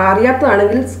നിങ്ങൾ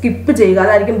അറിയാത്തതാണെങ്കിൽ സ്കിപ്പ് ചെയ്യുക,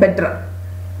 അതായിരിക്കും ബെറ്റർ.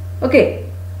 ഓക്കെ.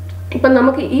 ഇപ്പം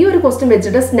നമുക്ക് ഈ ഒരു ക്വസ്റ്റ്യൻ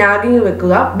വെച്ചിട്ട് സ്നാഗിങ്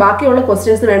വെക്കുക. ബാക്കിയുള്ള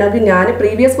ക്വസ്റ്റ്യൻസ് വേണമെങ്കിൽ ഞാൻ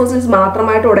പ്രീവിയസ് ക്വസ്റ്റ്യൻസ്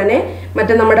മാത്രമായിട്ട് ഉടനെ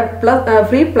മറ്റേ നമ്മുടെ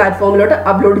ഫ്രീ പ്ലാറ്റ്ഫോമിലോട്ട്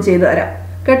അപ്ലോഡ് ചെയ്തു തരാം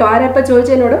കേട്ടോ. ആരെപ്പോൾ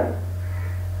ചോദിച്ചതിനോട്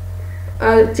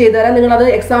ചെയ്തു തരാം. നിങ്ങളത്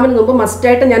എക്സാമിന് മുമ്പ്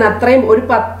മസ്റ്റായിട്ട് ഞാൻ അത്രയും ഒരു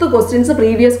 10 ക്വസ്റ്റ്യൻസ്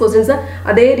പ്രീവിയസ് ക്വസ്റ്റ്യൻസ്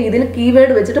അതേ രീതിയിൽ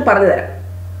കീവേഡ് വെച്ചിട്ട് പറഞ്ഞു തരാം.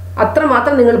 അത്ര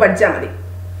മാത്രം നിങ്ങൾ പഠിച്ചാൽ മതി.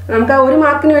 നമുക്ക് ആ ഒരു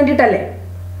മാർക്കിന് വേണ്ടിയിട്ടല്ലേ.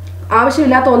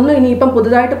 ആവശ്യമില്ലാത്ത ഒന്നും ഇനിയിപ്പം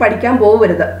പുതുതായിട്ട് പഠിക്കാൻ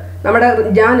പോകരുത്.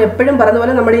 ഞാൻ എപ്പോഴും പറഞ്ഞ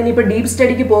പോലെ നമ്മുടെ ഇനിയിപ്പോൾ ഡീപ്പ്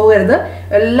സ്റ്റഡിക്ക് പോകരുത്.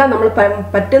 എല്ലാം നമ്മൾ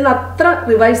പറ്റുന്ന അത്ര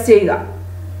റിവൈസ് ചെയ്യുക.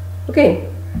 ഓക്കെ.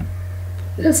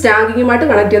 സ്റ്റാഗിങ്ങുമായിട്ട്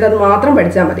കണക്ട് ചെയ്ത് അത് മാത്രം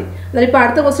പഠിച്ചാൽ മതി. എന്നാൽ ഇപ്പോൾ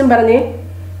അടുത്ത ക്വസ്റ്റ്യൻ പറഞ്ഞേ.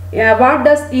 What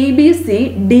does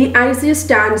EBCDIC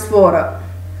stands for?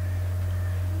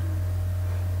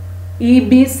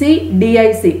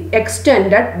 EBCDIC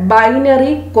extended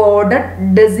binary coded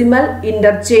decimal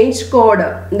interchange code.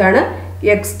 എന്താണ്?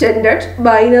 Extended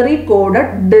binary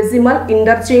coded decimal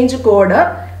interchange code.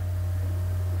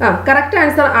 Correct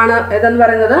answer ആണ് ഏതെന്ന്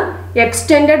പറയുന്നത്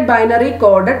extended binary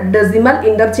coded decimal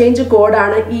interchange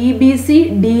കോഡാണ്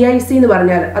EBCDIC എന്ന്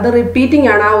പറഞ്ഞാൽ. അത് റിപ്പീറ്റിംഗ്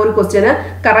ആണ് ആ ഒരു ക്വസ്റ്റ്യന്.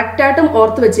 കറക്റ്റായിട്ടും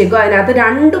ഓർത്ത് വെച്ചേക്കുക. അതിനകത്ത്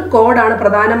 2 കോഡാണ്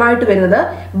പ്രധാനമായിട്ട് വരുന്നത്.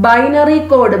 ബൈനറി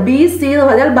കോഡ് BC എന്ന്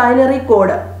പറഞ്ഞാൽ ബൈനറി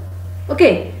കോഡ്.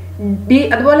 ഓക്കെ.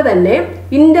 അതുപോലെ തന്നെ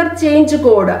ഇന്റർചേഞ്ച്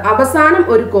കോഡ്, അവസാനം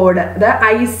ഒരു കോഡ്, അത്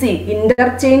IC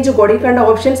ഇന്റർചേഞ്ച് കോഡ്. ഈ കണ്ട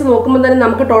ഓപ്ഷൻസ് നോക്കുമ്പോൾ തന്നെ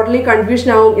നമുക്ക് ടോട്ടലി കൺഫ്യൂഷൻ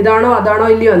ആവും, ഇതാണോ അതാണോ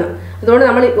ഇല്ലയോ എന്ന്. അതുകൊണ്ട്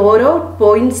നമ്മൾ ഓരോ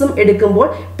പോയിന്റ്സും എടുക്കുമ്പോൾ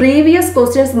പ്രീവിയസ്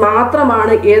ക്വസ്റ്റ്യൻസ്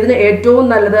മാത്രമാണ് ഏതിന് ഏറ്റവും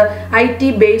നല്ലത്. IT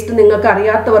ബേസ്ഡ് നിങ്ങൾക്ക്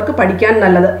അറിയാത്തവർക്ക് പഠിക്കാൻ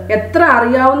നല്ലത്. എത്ര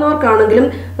അറിയാവുന്നവർക്കാണെങ്കിലും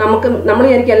നമ്മൾ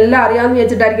എനിക്ക് എല്ലാം അറിയാമെന്ന്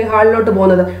വെച്ചിട്ടായിരിക്കും ഹാളിലോട്ട്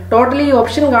പോകുന്നത്. ടോട്ടലി ഈ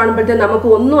ഓപ്ഷൻ കാണുമ്പോഴത്തേക്കും നമുക്ക്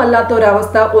ഒന്നും അല്ലാത്ത ഒരു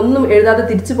അവസ്ഥ, ഒന്നും എഴുതാതെ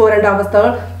തിരിച്ചു പോരേണ്ട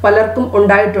അവസ്ഥകൾ പലർക്കും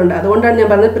ഉണ്ടായിട്ടുണ്ട്. അതുകൊണ്ടാണ് ഞാൻ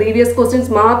പറഞ്ഞത് പ്രീവിയസ്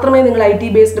ക്വസ്റ്റ്യൻസ് മാത്രമേ നിങ്ങൾ IT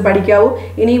ബേസ്ഡ് പഠിക്കാവൂ.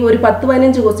 ഇനി ഒരു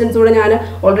 10-15 ക്വസ്റ്റ്യൻസ് കൂടെ ഞാൻ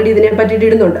ഓൾറെഡി ഇതിനെ പറ്റിയിട്ട്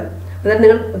ഇടുന്നുണ്ട്. അതായത്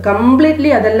നിങ്ങൾ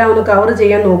കംപ്ലീറ്റ്ലി അതെല്ലാം ഒന്ന് കവർ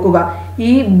ചെയ്യാൻ നോക്കുക.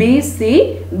 ഈ BC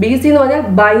എന്ന് പറഞ്ഞാൽ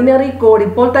ബൈനറി കോഡ്.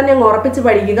 ഇപ്പോൾ തന്നെ അങ്ങ് ഉറപ്പിച്ച്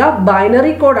പഠിക്കുക.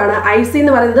 ബൈനറി കോഡാണ്. IC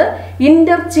എന്ന് പറയുന്നത്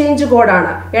ഇന്റർചേഞ്ച്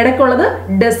കോഡാണ്. ഇടയ്ക്കുള്ളത്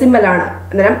ഡെസിമൽ ആണ്.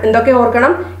 അന്നേരം എന്തൊക്കെ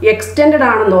ഓർക്കണം? എക്സ്റ്റെൻഡഡ്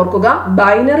ആണെന്ന് ഓർക്കുക,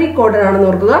 ബൈനറി കോഡ് ആണെന്ന്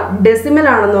ഓർക്കുക, ഡെസിമൽ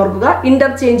ആണെന്ന് ഓർക്കുക,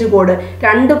 ഇന്റർചേഞ്ച് കോഡ്.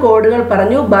 2 കോഡുകൾ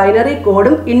പറഞ്ഞു, ബൈനറി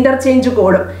കോഡും ഇന്റർചേഞ്ച്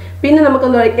കോഡും. പിന്നെ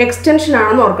നമുക്കൊന്ന് എക്സ്റ്റൻഷൻ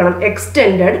ആണെന്ന് ഓർക്കണം.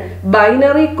 എക്സ്റ്റെൻഡഡ്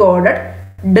ബൈനറി കോഡഡ്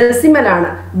ഡെസിമൽ ആണ്.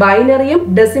 ബൈനറിയും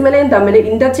ഡെസിമലയും തമ്മിൽ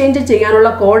ഇന്റർചേഞ്ച് ചെയ്യാനുള്ള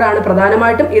കോഡാണ്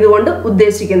പ്രധാനമായിട്ടും ഇതുകൊണ്ട്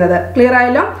ഉദ്ദേശിക്കുന്നത്. ക്ലിയർ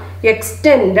ആയല്ലോ?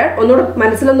 എക്സ്റ്റെൻഡഡ്, ഒന്നുകൂടെ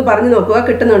മനസ്സിലൊന്ന് പറഞ്ഞു നോക്കുക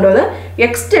കിട്ടുന്നുണ്ടോ എന്ന്.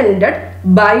 Extended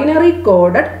binary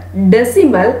coded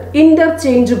decimal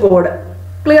interchange code.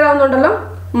 Clear ആവുന്നുണ്ടല്ലോ?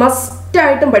 Must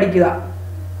ആയിട്ടും പഠിക്കുക.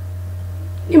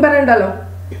 ഇനി പറയണ്ടല്ലോ,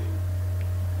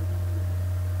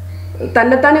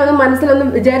 തന്നെത്താനെ ഒന്ന് മനസ്സിലൊന്ന്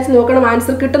വിചാരിച്ച് നോക്കണം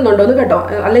ആൻസർ കിട്ടുന്നുണ്ടോ എന്ന് കേട്ടോ.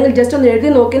 അല്ലെങ്കിൽ ജസ്റ്റ് ഒന്ന് എഴുതി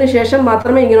നോക്കിയതിന് ശേഷം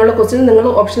മാത്രമേ ഇങ്ങനെയുള്ള ക്വസ്റ്റ്യൻ നിങ്ങൾ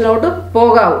ഓപ്ഷനിലോട്ട്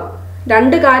പോകാവൂ.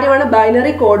 രണ്ട് കാര്യമാണ്,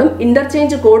 ബൈനറി കോഡും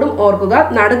ഇന്റർചേഞ്ച് കോഡും ഓർക്കുക,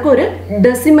 നടുക്കൊരു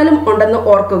ഡെസിമലും ഉണ്ടെന്ന്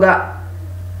ഓർക്കുക.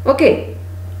 ഓക്കെ,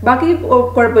 ബാക്കി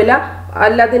കുഴപ്പമില്ല.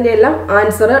 അല്ലാതിൻ്റെ എല്ലാം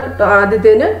ആൻസർ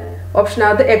ആദ്യത്തേന്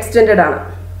ഓപ്ഷനകത്ത് എക്സ്റ്റെൻഡഡ് ആണ്.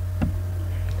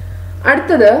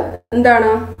 അടുത്തത്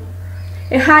എന്താണ്?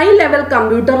 High level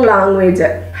computer language.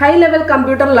 High level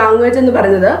computer language എന്ന്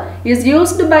പറയുന്നത് is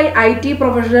used by IT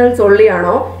professionals only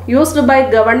ആണോ, used by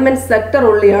government sector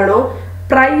only ആണോ,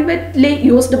 privately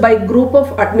used by group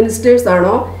of administrators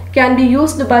ആണോ, can be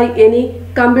used by any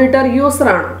computer user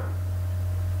ആണോ?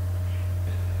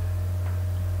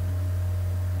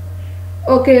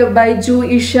 Okay, Baiju,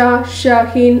 Isha,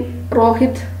 Shaheen,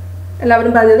 Rohit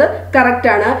എല്ലാവരും പറഞ്ഞത് correct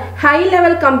ആണ്. High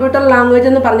level computer language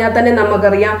എന്ന് പറഞ്ഞാൽ തന്നെ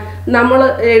നമുക്കറിയാം, നമ്മൾ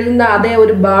എഴുതുന്ന അതേ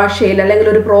ഒരു ഭാഷയിൽ അല്ലെങ്കിൽ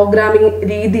ഒരു പ്രോഗ്രാമിംഗ്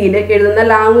രീതിയിൽ എഴുതുന്ന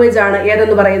ലാംഗ്വേജ് ആണ്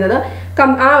ഏതെന്ന് പറയുന്നത്.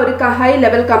 ആ ഒരു ഹൈ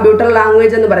ലെവൽ കമ്പ്യൂട്ടർ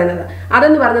ലാംഗ്വേജ് എന്ന് പറയുന്നത്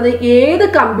അതെന്ന് പറയുന്നത് ഏത്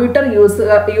കമ്പ്യൂട്ടർ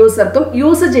യൂസർക്കും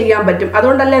യൂസ് ചെയ്യാൻ പറ്റും.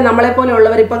 അതുകൊണ്ടല്ലേ നമ്മളെ പോലെ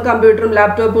ഉള്ളവർ ഇപ്പം കമ്പ്യൂട്ടറും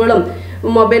ലാപ്ടോപ്പുകളും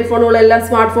മൊബൈൽ ഫോണുകളെല്ലാം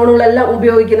സ്മാർട്ട് ഫോണുകളെല്ലാം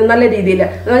ഉപയോഗിക്കുന്നത് നല്ല രീതിയിൽ.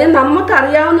 അതായത്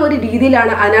നമുക്കറിയാവുന്ന ഒരു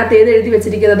രീതിയിലാണ് അതിനകത്ത് എഴുതി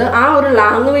വെച്ചിരിക്കുന്നത്. ആ ഒരു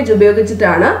ലാംഗ്വേജ്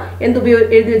ഉപയോഗിച്ചിട്ടാണ്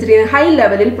എഴുതി വെച്ചിരിക്കുന്നത്, ഹൈ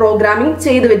ലെവലിൽ പ്രോഗ്രാമിംഗ്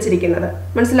ചെയ്ത് വെച്ചിരിക്കുന്നത്.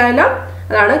 മനസ്സിലായല്ലോ?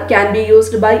 അതാണ് can be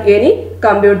used by any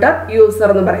computer user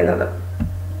എന്ന് പറയുന്നത്.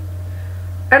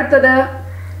 അടുത്തത്,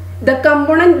 the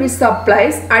component which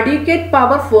supplies adequate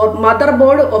power for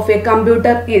motherboard of a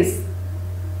computer is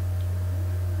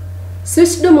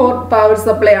switched mode power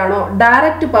supply ആണോ,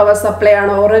 ഡയറക്റ്റ് പവർ സപ്ലൈ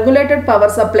ആണോ, റെഗുലേറ്റഡ് പവർ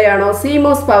സപ്ലൈ ആണോ,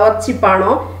 CMOS പവർ ചിപ്പ്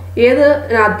ആണോ,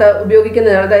 ഏതിനകത്ത്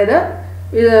ഉപയോഗിക്കുന്നത്? അതായത്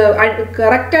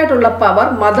correct ആയിട്ടുള്ള പവർ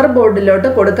മദർ ബോർഡിലോട്ട്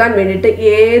കൊടുക്കാൻ വേണ്ടിയിട്ട്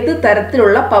ഏത്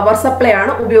തരത്തിലുള്ള പവർ സപ്ലൈ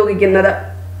ആണ് ഉപയോഗിക്കുന്നത്?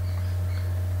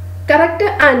 കറക്റ്റ്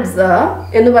ആൻസർ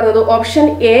എന്ന് പറയുന്നത് ഓപ്ഷൻ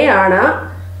എ ആണ്.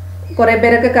 കുറെ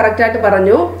പേരൊക്കെ കറക്റ്റ് ആയിട്ട്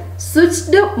പറഞ്ഞു.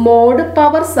 സ്വിച്ച്ഡ് മോഡ്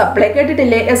പവർ സപ്ലൈ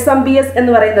കേട്ടിട്ടില്ലേ? SMPS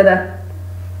എന്ന് പറയുന്നത്.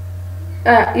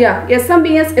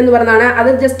 SMPS എന്ന് പറയുന്നതാണ്. അത്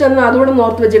ജസ്റ്റ് ഒന്ന് അതുകൂടെ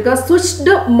ഓർത്ത് വെച്ചേക്കുക.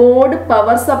 സ്വിച്ച്ഡ് മോഡ്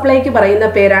പവർ സപ്ലൈക്ക് പറയുന്ന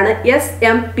പേരാണ്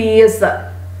SMPS.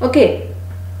 ഓക്കെ,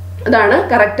 അതാണ്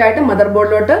കറക്റ്റ് ആയിട്ട് മദർ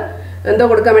ബോർഡിലോട്ട് എന്തോ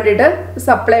കൊടുക്കാൻ വേണ്ടിയിട്ട്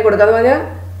സപ്ലൈ കൊടുക്കുക. എന്ന്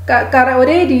പറഞ്ഞാൽ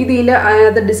ഒരേ രീതിയിൽ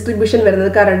അതിനകത്ത് ഡിസ്ട്രിബ്യൂഷൻ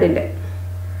വരുന്നത് കറണ്ടിന്റെ.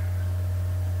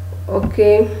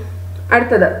 ഓക്കെ,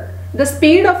 അടുത്തത്, the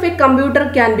speed of a computer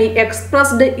can be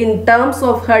expressed in terms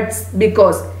of hertz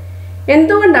because.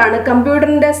 എന്തുകൊണ്ടാണ്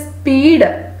കമ്പ്യൂട്ടറിന്റെ സ്പീഡ്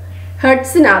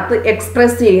ഹെർട്സിനകത്ത്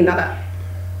എക്സ്പ്രസ് ചെയ്യുന്നത്?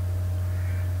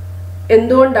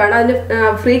 എന്തുകൊണ്ടാണ്? അതിന്റെ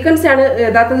ഫ്രീക്വൻസി ആണ്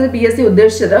യഥാർത്ഥത്തിൽ PSC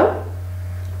ഉദ്ദേശിച്ചത്.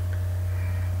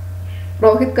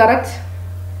 Rohit correct.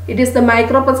 It is the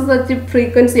micro processor chip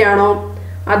frequency ആണോ,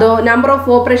 അതോ number of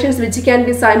operations which can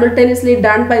be simultaneously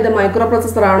done by the micro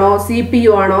processor ആണോ,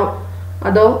 CPU ആണോ,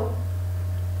 അതോ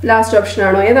ലാസ്റ്റ് ഓപ്ഷൻ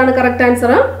ആണോ? ഏതാണ് കറക്റ്റ്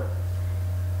ആൻസർ?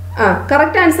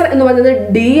 കറക്റ്റ് ആൻസർ എന്ന് പറയുന്നത്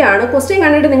D ആണ്. ക്വസ്റ്റ്യൻ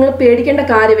കണ്ടിട്ട് നിങ്ങൾ പേടിക്കേണ്ട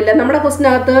കാര്യമില്ല. നമ്മുടെ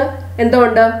ക്വസ്റ്റിനകത്ത്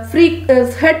എന്തുകൊണ്ട്?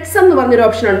 ഹെഡ്സ് എന്ന് പറഞ്ഞൊരു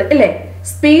ഓപ്ഷൻ ഉണ്ട് അല്ലേ?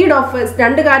 സ്പീഡ് ഓഫ്,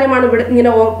 രണ്ട് കാര്യമാണ് ഇവിടെ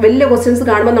ഇങ്ങനെ വലിയ ക്വസ്റ്റ്യൻസ്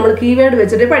കാണുമ്പോൾ നമ്മൾ കീവേഡ്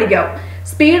വെച്ചിട്ട് പഠിക്കാം.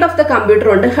 സ്പീഡ് ഓഫ് ദ കമ്പ്യൂട്ടർ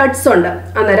ഉണ്ട്, ഹെഡ്സ് ഉണ്ട്.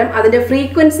 അന്നേരം അതിന്റെ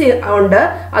ഫ്രീക്വൻസി ഉണ്ട്.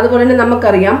 അതുപോലെ തന്നെ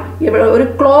നമുക്കറിയാം ഒരു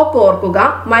ക്ലോക്ക് ഓർക്കുക,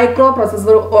 മൈക്രോ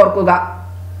പ്രൊസസർ ഓർക്കുക.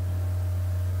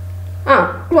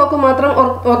 ക്ലോക്ക് മാത്രം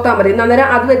ഓർത്താൽ മതി.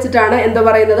 അന്നേരം അത് വെച്ചിട്ടാണ് എന്താ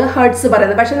പറയുന്നത്, ഹെർട്സ്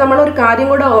പറയുന്നത്. പക്ഷെ നമ്മൾ ഒരു കാര്യം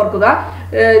കൂടെ ഓർക്കുക,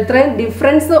 ഇത്രയും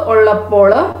ഡിഫറൻസ്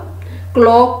ഉള്ളപ്പോൾ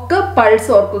ക്ലോക്ക്, പൾസ്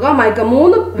ഓർക്കുക,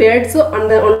 മൂന്ന് വേർഡ്സ്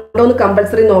ഉണ്ടോന്ന്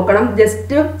കമ്പൽസറി നോക്കണം.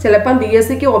 ജസ്റ്റ് ചിലപ്പം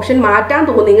PSCക്ക് ഓപ്ഷൻ മാറ്റാൻ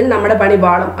തോന്നിയെങ്കിൽ നമ്മുടെ പണി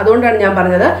പാളും. അതുകൊണ്ടാണ് ഞാൻ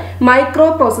പറഞ്ഞത് മൈക്രോ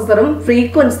പ്രോസസറും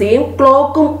ഫ്രീക്വൻസിയും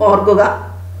ക്ലോക്കും ഓർക്കുക.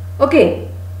 ഓക്കെ,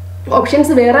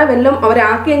 ഓപ്ഷൻസ് വേറെ വല്ലതും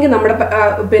അവരാക്കിയെങ്കിൽ നമ്മുടെ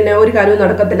പിന്നെ ഒരു കാര്യവും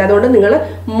നടക്കത്തില്ല. അതുകൊണ്ട് നിങ്ങൾ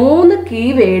 3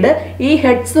 കീവേഡ് ഈ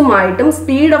ഹെഡ്സുമായിട്ടും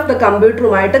സ്പീഡ് ഓഫ് ദ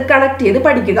കമ്പ്യൂട്ടറുമായിട്ട് കണക്ട് ചെയ്ത്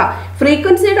പഠിക്കുക.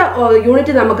 ഫ്രീക്വൻസിയുടെ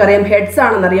യൂണിറ്റ് നമുക്കറിയാം, ഹെഡ്സ്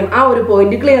ആണെന്നറിയാം. ആ ഒരു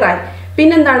പോയിന്റ് ക്ലിയർ ആയി.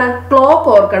 പിന്നെന്താണ്? ക്ലോക്ക്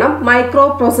ഓർക്കണം, മൈക്രോ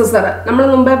പ്രോസസർ. നമ്മൾ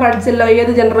മുമ്പേ പഠിച്ചല്ലോ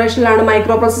ഏത് ജനറേഷനിലാണ്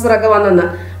മൈക്രോ പ്രോസസർ ഒക്കെ വന്നെന്ന്.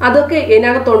 അതൊക്കെ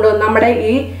ഇതിനകത്തുണ്ട്. നമ്മുടെ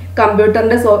ഈ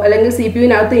കമ്പ്യൂട്ടറിന്റെ അല്ലെങ്കിൽ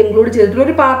CPU-നകത്ത് ഇൻക്ലൂഡ് ചെയ്തിട്ടുള്ള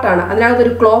ഒരു പാർട്ടാണ്. അതിനകത്ത്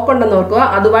ഒരു ക്ലോക്ക് ഉണ്ടെന്ന് ഓർക്കുക.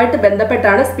 അതുമായിട്ട്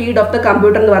ബന്ധപ്പെട്ടാണ് സ്പീഡ് ഓഫ് ദ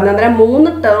കമ്പ്യൂട്ടർ എന്ന് പറഞ്ഞത്. അന്നേരം 3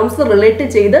 ടേംസ് റിലേറ്റ്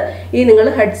ചെയ്ത് ഈ നിങ്ങൾ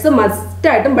ഹെഡ്സ്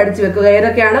മസ്റ്റായിട്ടും പഠിച്ചു വെക്കുക.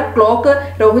 ഏതൊക്കെയാണ്? ക്ലോക്ക്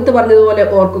രോഹിത് പറഞ്ഞതുപോലെ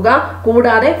ഓർക്കുക,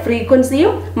 കൂടാതെ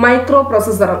ഫ്രീക്വൻസിയും മൈക്രോ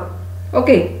പ്രോസസറും.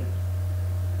 ഓക്കെ,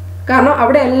 കാരണം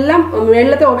അവിടെ എല്ലാം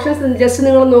മേളിലത്തെ ഓപ്ഷൻസ് ജസ്റ്റ്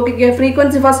നിങ്ങൾ നോക്കിക്കുക.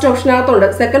 Frequency first ഓപ്ഷനകത്തുണ്ട്,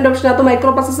 second ഓപ്ഷനകത്ത്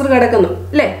micro processor കിടക്കുന്നു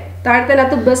അല്ലേ,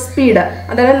 താഴത്തേനകത്ത് ബസ് സ്പീഡ്.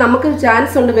 അതായത് നമുക്ക്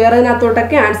ചാൻസ് ഉണ്ട് വേറെ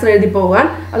അതിനകത്തോട്ടൊക്കെ ആൻസർ എഴുതി പോകാൻ.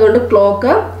 അതുകൊണ്ട്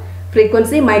ക്ലോക്ക്,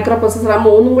 ഫ്രീക്വൻസി, മൈക്രോ പ്രൊസസ്സർ ആ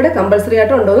മൂന്നും കൂടെ കമ്പൽസറി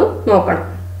ആയിട്ട് ഉണ്ടോ എന്ന് നോക്കണം.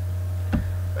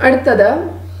 അടുത്തത്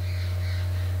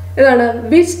ഇതാണ്,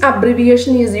 which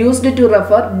abbreviation is used to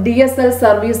refer DSL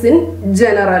service in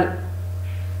general?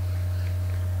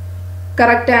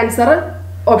 Correct answer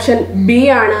option B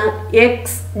ആണ്,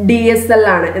 XDSL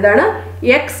ആണ്. ഇതാണ്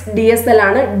XDSL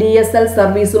ആണ്, DSL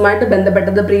സർവീസുമായിട്ട്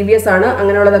ബന്ധപ്പെട്ടത്. പ്രീവിയസ് ആണ്,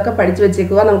 അങ്ങനെയുള്ളതൊക്കെ പഠിച്ചു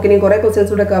വെച്ചേക്കുക. നമുക്കിനി കുറെ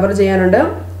ക്വസ്റ്റ്യൻസ് കൂടെ കവർ ചെയ്യാനുണ്ട്.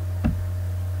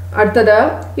 അടുത്തത്,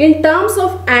 in terms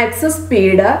of access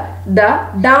speed the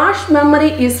dash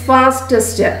memory is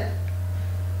fastest.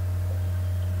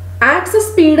 Access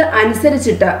speed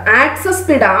അനുസരിച്ചിട്ട്, ആക്സസ്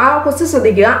സ്പീഡ് ആ ക്വസ്റ്റ്യൻ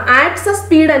ശ്രദ്ധിക്കുക, ആക്സസ്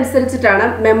സ്പീഡ് അനുസരിച്ചിട്ടാണ്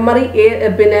മെമ്മറി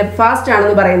ഫാസ്റ്റ്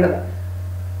ആണെന്ന് പറയുന്നത്.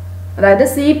 അതായത്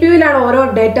CPU-ലാണ് ഓരോ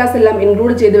ഡേറ്റാസ് എല്ലാം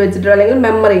ഇൻക്ലൂഡ് ചെയ്ത് വെച്ചിട്ടുള്ളത്, അല്ലെങ്കിൽ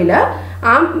മെമ്മറിയിൽ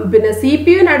ആ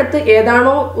CPU-നടുത്ത്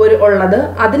ഏതാണോ ഉള്ളത്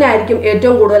അതിനായിരിക്കും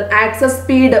ഏറ്റവും കൂടുതൽ ആക്സസ്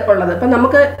സ്പീഡ് ഉള്ളത്. അപ്പം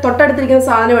നമുക്ക് തൊട്ടടുത്തിരിക്കുന്ന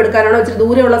സാധനം എടുക്കാനാണോ ഇച്ചിരി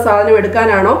ദൂരെയുള്ള സാധനം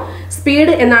എടുക്കാനാണോ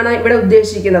സ്പീഡ് എന്നാണ് ഇവിടെ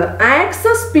ഉദ്ദേശിക്കുന്നത്.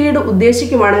 ആക്സസ് സ്പീഡ്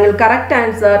ഉദ്ദേശിക്കുവാണെങ്കിൽ കറക്റ്റ്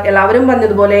ആൻസർ എല്ലാവരും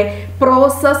പറഞ്ഞതുപോലെ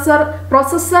പ്രോസസർ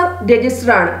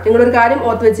രജിസ്റ്റർ ആണ്. നിങ്ങളൊരു കാര്യം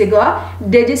ഓർത്ത് വെച്ചേക്കുക,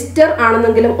 രജിസ്റ്റർ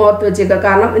ആണെന്നെങ്കിലും ഓർത്ത് വെച്ചേക്കുക.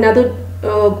 കാരണം ഇതിനകത്ത്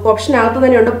ഓപ്ഷനകത്ത്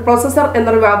തന്നെയുണ്ട് പ്രോസസർ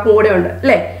എന്നൊരു വാക്കും കൂടെ ഉണ്ട്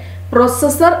അല്ലേ.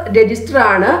 പ്രോസസർ രജിസ്റ്റർ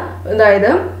ആണ്.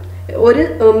 അതായത് ഒരു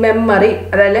മെമ്മറി,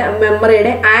 അതായത്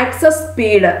മെമ്മറിയുടെ ആക്സസ്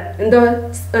സ്പീഡ്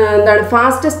എന്താണ്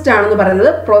ഫാസ്റ്റസ്റ്റ് ആണെന്ന് പറയുന്നത്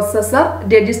പ്രോസസർ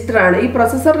രജിസ്റ്റർ ആണ്. ഈ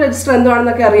പ്രോസസർ രജിസ്റ്റർ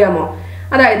എന്താണെന്നൊക്കെ അറിയാമോ?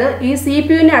 അതായത് ഈ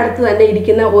CPU-ന് അടുത്ത് തന്നെ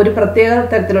ഇരിക്കുന്ന ഒരു പ്രത്യേക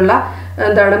തരത്തിലുള്ള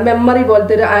മെമ്മറി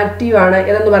പോലത്തെ ഒരു ആക്റ്റീവ് ആണ്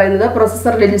ഇതെന്ന് പറയുന്നത്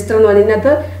പ്രോസസർ രജിസ്റ്റർ എന്ന് പറഞ്ഞാൽ.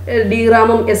 ഇതിനകത്ത്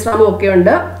DRAM-ഉം SRAM-ഉം ഒക്കെ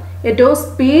ഉണ്ട്. ഏറ്റവും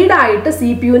സ്പീഡായിട്ട്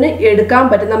CPU-ന് എടുക്കാൻ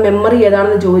പറ്റുന്ന മെമ്മറി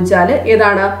ഏതാണെന്ന് ചോദിച്ചാൽ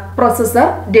ഏതാണ്? പ്രോസസർ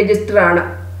രജിസ്റ്റർ ആണ്.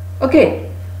 ഓക്കെ,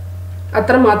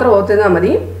 അത്ര മാത്രം ഓർത്തിരുന്നാൽ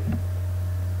മതി.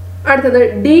 അടുത്തത്,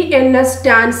 DNS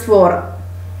stands for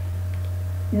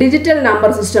digital number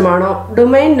system ആണോ,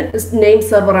 ഡൊമൈൻ നെയിം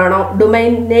സെർവർ ആണോ,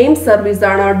 ഡൊമൈൻ നെയിം സർവീസ്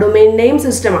ആണോ, ഡൊമൈൻ നെയിം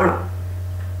സിസ്റ്റം ആണോ?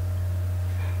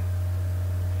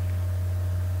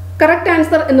 കറക്റ്റ്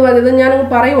ആൻസർ എന്ന് പറയുന്നത് ഞാൻ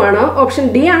പറയുവാണ്, ഓപ്ഷൻ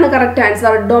ഡി ആണ് correct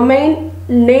answer. Domain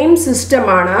name system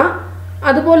ആണ്.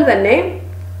 അതുപോലെ തന്നെ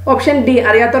ഓപ്ഷൻ ഡി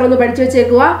അറിയാത്തവരൊന്ന് പഠിച്ചു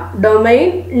വെച്ചേക്കുക. ഡൊമൈൻ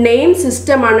നെയിം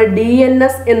സിസ്റ്റം ആണ്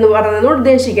DNS എന്ന് പറയുന്നത്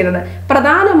ഉദ്ദേശിക്കുന്നത്.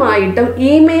 പ്രധാനമായിട്ടും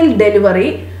ഇമെയിൽ ഡെലിവറി,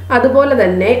 അതുപോലെ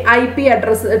തന്നെ IP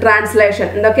അഡ്രസ് ട്രാൻസ്ലേഷൻ,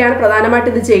 ഇതൊക്കെയാണ് പ്രധാനമായിട്ട്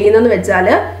ഇത് ചെയ്യുന്നതെന്ന് വെച്ചാൽ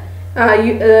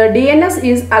DNS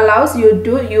allows you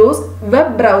to use web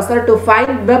browser to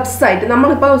find website.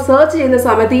 നമ്മളിപ്പോൾ സെർച്ച് ചെയ്യുന്ന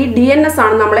സമയത്ത് ഈ DNS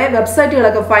ആണ് നമ്മളെ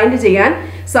വെബ്സൈറ്റുകളൊക്കെ ഫൈൻഡ് ചെയ്യാൻ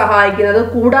സഹായിക്കുന്നത്.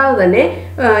 കൂടാതെ തന്നെ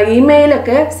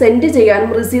ഇമെയിലൊക്കെ സെൻഡ്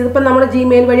ചെയ്യാനും റിസീവ്, ഇപ്പം നമ്മൾ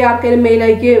Gmail വഴി ആർക്കെങ്കിലും മെയിൽ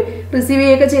അയക്കുകയും റിസീവ്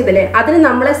ചെയ്യുകയൊക്കെ ചെയ്തില്ലേ, അതിന്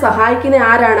നമ്മളെ സഹായിക്കുന്ന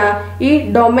ആരാണ്? ഈ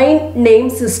ഡൊമൈൻ നെയിം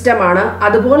സിസ്റ്റം ആണ്.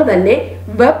 അതുപോലെ തന്നെ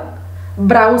വെബ്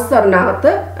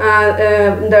ബ്രൗസറിനകത്ത്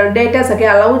ഡേറ്റാസ് ഒക്കെ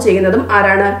അലൗ ചെയ്യുന്നതും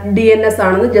ആരാണ്? DNS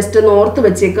ആണെന്ന് ജസ്റ്റ് ഒന്ന് ഓർത്ത്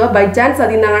വെച്ചേക്കുക. ബൈ ചാൻസ്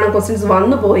അതിൽ നിന്നാണ് ക്വസ്റ്റ്യൻസ്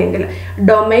വന്നു പോയെങ്കിൽ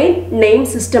ഡൊമൈൻ നെയിം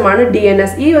സിസ്റ്റം ആണ്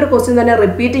DNS. ഈ ഒരു ക്വസ്റ്റ്യൻ തന്നെ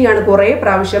റിപ്പീറ്റിംഗ് ആണ് കുറേ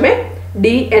പ്രാവശ്യമേ.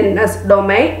 DNS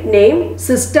ഡൊമൈൻ നെയിം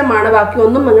സിസ്റ്റം ആണ്. ബാക്കി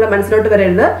ഒന്നും നിങ്ങളുടെ മനസ്സിലോട്ട്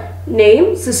വരരുത്, നെയിം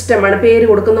സിസ്റ്റം ആണ്, പേര്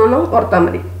കൊടുക്കുന്നതെന്നും ഓർത്താൽ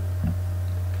മതി.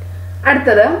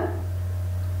 അടുത്തത്,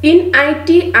 in IT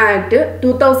Act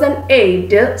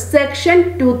 2008 section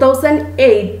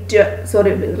 2008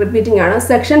 repeating ആണ്,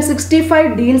 സെക്ഷൻ 65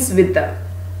 ഡീൽസ് വിത്ത്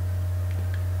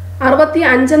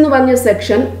 65 എന്ന് പറഞ്ഞ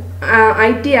സെക്ഷൻ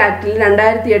IT ആക്ടിൽ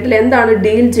 2008 എന്താണ്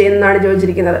ഡീൽ ചെയ്യുന്നതാണ്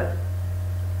ചോദിച്ചിരിക്കുന്നത്.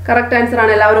 കറക്റ്റ് ആൻസർ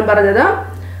ആണ് എല്ലാവരും പറഞ്ഞത്.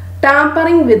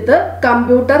 Tampering with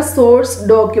computer source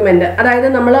document, അതായത്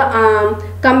നമ്മൾ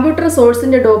കമ്പ്യൂട്ടർ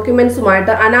സോഴ്സിന്റെ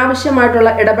ഡോക്യുമെന്റ്സുമായിട്ട് അനാവശ്യമായിട്ടുള്ള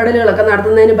ഇടപെടലുകളൊക്കെ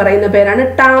നടത്തുന്നതിന് പറയുന്ന പേരാണ്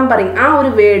ടാമ്പറിംഗ്. ആ ഒരു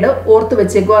വേർഡ് ഓർത്ത്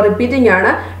വെച്ചേക്കുക, റിപ്പീറ്റിംഗ്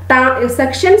ആണ്.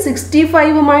 സെക്ഷൻ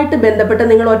 65വുമായിട്ട് ബന്ധപ്പെട്ട്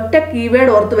നിങ്ങൾ ഒറ്റ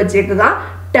കീവേഡ് ഓർത്ത് വെച്ചേക്കുക,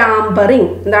 ടാമ്പറിംഗ്.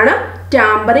 എന്താണ്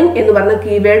ടാമ്പറിംഗ് എന്ന് പറഞ്ഞ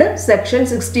കീവേഡ് സെക്ഷൻ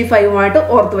 65വുമായിട്ട്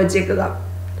ഓർത്ത് വെച്ചേക്കുക.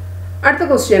 അടുത്ത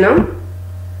ക്വസ്റ്റ്യനും,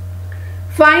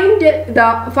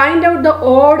 find out the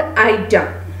odd item.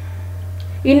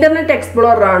 Internet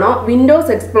explorer ആണോ,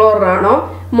 വിൻഡോസ് എക്സ്പ്ലോറർ ആണോ,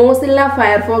 മോസില്ല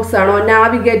ഫയർഫോക്സ് ആണോ,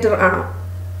 നാവിഗേറ്റർ ആണോ?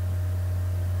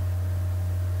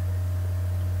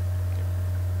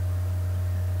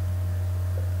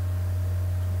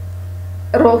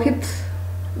 രോഹിത്,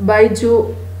 ബൈജു,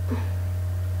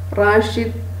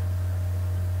 റാഷിദ്.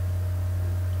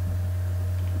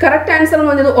 കറക്റ്റ് ആൻസർ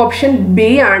എന്ന് പറഞ്ഞത് ഓപ്ഷൻ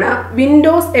ബി ആണ്,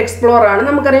 വിൻഡോസ് എക്സ്പ്ലോറർ ആണ്.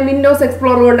 നമുക്കറിയാം വിൻഡോസ്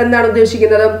എക്സ്പ്ലോറർ കൊണ്ട് എന്താണ്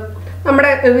ഉദ്ദേശിക്കുന്നത്? നമ്മുടെ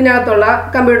ഇതിനകത്തുള്ള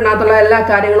കമ്പ്യൂട്ടറിനകത്തുള്ള എല്ലാ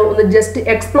കാര്യങ്ങളും ഒന്ന് ജസ്റ്റ്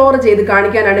എക്സ്പ്ലോർ ചെയ്ത്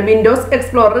കാണിക്കാനാണ് വിൻഡോസ്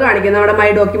എക്സ്പ്ലോറർ കാണിക്കുന്നത്. നമ്മുടെ മൈ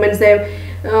ഡോക്യുമെന്റ്സ്,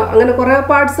 അങ്ങനെ കുറേ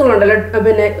പാർട്സുകളുണ്ടല്ലോ,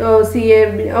 പിന്നെ CA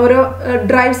ഓരോ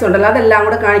ഡ്രൈവ്സ് ഉണ്ടല്ലോ, അതെല്ലാം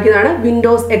കൂടെ കാണിക്കുന്നതാണ്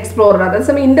വിൻഡോസ് എക്സ്പ്ലോറർ.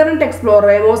 അതേസമയം ഇന്റർനെറ്റ്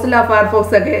എക്സ്പ്ലോറർ, മോസില്ല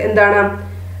ഫയർഫോക്സ് ഒക്കെ എന്താണ്,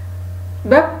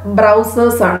 വെബ്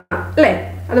ബ്രൗസേഴ്സ് ആണ് അല്ലേ.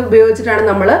 അത് ഉപയോഗിച്ചിട്ടാണ്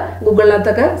നമ്മൾ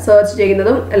ഗൂഗിളിനകത്തൊക്കെ സെർച്ച്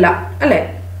ചെയ്യുന്നതും എല്ലാം അല്ലേ.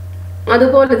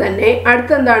 അതുപോലെ തന്നെ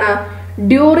അടുത്തെന്താണ്,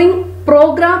 during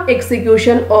program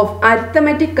execution of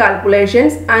arithmetic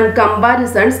calculations and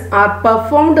comparisons are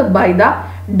performed by the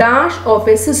dash of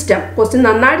a system. Question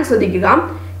നന്നായിട്ട് ശ്രദ്ധിക്കുക.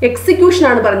 എക്സിക്യൂഷൻ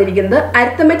ആണ് പറഞ്ഞിരിക്കുന്നത്.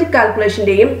 അരിത്തമെറ്റിക്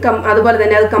കാൽക്കുലേഷൻ്റെയും അതുപോലെ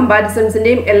തന്നെ അത്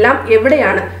കമ്പാരിസൺസിൻ്റെയും എല്ലാം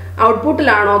എവിടെയാണ്,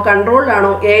 ഔട്ട്പുട്ടിലാണോ,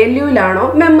 കൺട്രോളിലാണോ, ALUയിലാണോ,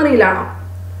 മെമ്മറിയിലാണോ?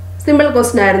 സിമ്പിൾ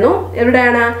ക്വസ്റ്റ്യൻ ആയിരുന്നു.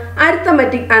 എവിടെയാണ്,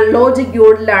 arithmetic and logic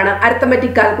യൂണിറ്റിലാണ്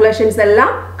arithmetic calculations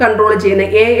എല്ലാം കൺട്രോൾ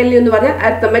ചെയ്യുന്നത്. ALU എന്ന് പറഞ്ഞാൽ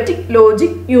അരിത്തമെറ്റിക്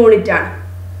ലോജിക് യൂണിറ്റ് ആണ്.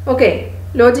 ഓക്കെ,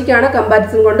 ലോജിക്കാണ്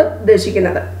കമ്പാരിസൺ കൊണ്ട്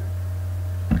ഉദ്ദേശിക്കുന്നത്.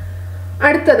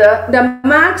 അടുത്തത്, the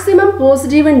maximum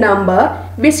positive number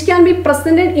which can be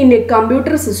presented in A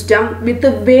computer system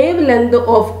with wave length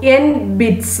of n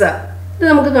bits. ഇത്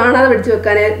നമുക്ക് കാണാതെ പഠിച്ചു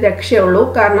വെക്കാനേ രക്ഷയുള്ളൂ.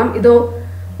 കാരണം ഇത്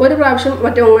ഒരു പ്രാവശ്യം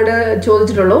മറ്റോ അങ്ങോട്ട്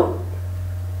ചോദിച്ചിട്ടുള്ളൂ.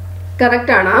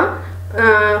 കറക്റ്റാണ്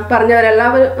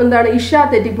പറഞ്ഞവരെല്ലാവരും. എന്താണ്, ഇഷ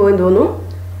തെറ്റിപ്പോയെന്ന് തോന്നുന്നു.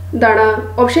 എന്താണ്,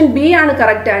 ഓപ്ഷൻ ബി ആണ്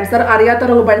കറക്റ്റ് ആൻസർ.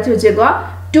 അറിയാത്തവരൊന്ന് പഠിച്ചു വെച്ചേക്കുക.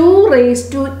 2 raised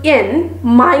to n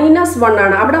 -1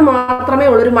 ആണ്. അവിടെ മാത്രമേ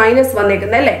ഉള്ളൊരു മൈനസ്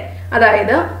വന്നേക്കുന്നത് അല്ലേ.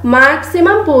 അതായത്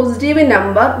maximum positive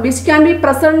number which can be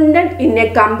presented in A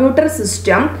computer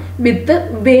system with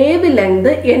wave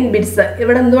length n bits.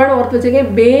 ഇവിടെ എന്തുവാണ് ഓർത്ത് വെച്ചെങ്കിൽ,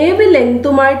 വേവ്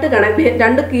ലെങ്തുമായിട്ട്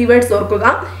രണ്ട് കീവേഡ്സ് ഓർക്കുക.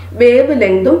 വേവ്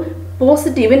ലെങ്തും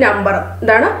പോസിറ്റീവ് നമ്പറും.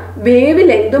 എന്താണ്, വേവ്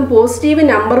ലെങ്തും പോസിറ്റീവ്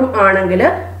നമ്പറും ആണെങ്കിൽ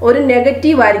ഒരു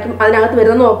നെഗറ്റീവ് ആയിരിക്കും അതിനകത്ത്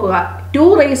വരുന്നത് നോക്കുക. 2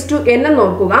 raised to n എന്ന്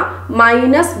നോക്കുക,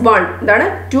 -1. എന്താണ്,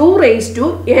 2 raised to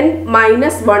n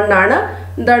 -1 ആണ്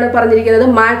എന്താണ് പറഞ്ഞിരിക്കുന്നത്,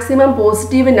 മാക്സിമം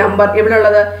പോസിറ്റീവ് നമ്പർ. ഇവിടെ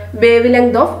ഉള്ളത് wave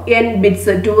length of n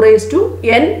bits, 2 raised to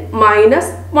n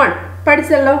 -1.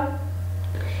 പഠിച്ചല്ലോ.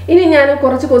 ഇനി ഞാൻ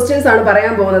കുറച്ച് ക്വസ്റ്റ്യൻസ് ആണ്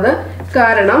പറയാൻ പോകുന്നത്.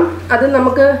 കാരണം അത്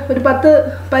നമുക്ക് ഒരു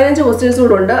 10-15 ക്വസ്റ്റ്യൻസ്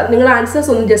കൂടെ ഉണ്ട്. നിങ്ങൾ ആൻസേഴ്സ്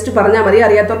ഒന്ന് ജസ്റ്റ് പറഞ്ഞാൽ മതി.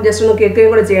 അറിയാത്തവർ ജസ്റ്റ് ഒന്ന്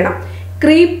കേൾക്കുകയും കൂടെ ചെയ്യണം.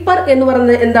 ക്രീപ്പർ എന്ന്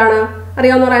പറയുന്നത് എന്താണ്,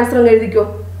 അറിയാവുന്നവർ ആൻസർ ഒന്ന് എഴുതിക്കോ.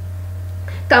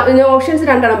 ഞാൻ ഓപ്ഷൻസ്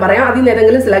 2 എണ്ണം പറയാം, അതിൽ നിന്ന്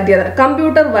ഏതെങ്കിലും സെലക്ട് ചെയ്താൽ.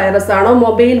 കമ്പ്യൂട്ടർ വൈറസ് ആണോ,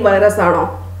 മൊബൈൽ വൈറസ് ആണോ?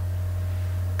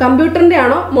 കമ്പ്യൂട്ടറിന്റെ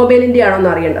ആണോ മൊബൈലിന്റെ ആണോ എന്ന്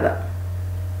അറിയേണ്ടത്.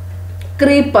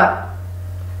 ക്രീപ്പർ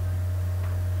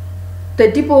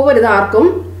തെറ്റിപ്പോവരുത് ആർക്കും.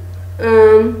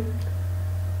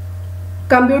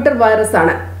 കമ്പ്യൂട്ടർ വൈറസ്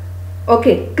ആണ്.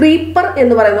 ഓക്കെ, ക്രീപ്പർ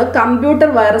എന്ന് പറയുന്നത് കമ്പ്യൂട്ടർ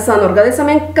വൈറസ് ആണെന്ന് ഓർക്കുക.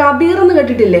 അതേസമയം കബീർ എന്ന്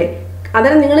കേട്ടിട്ടില്ലേ?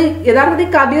 അതായത് നിങ്ങൾ യഥാർത്ഥത്തിൽ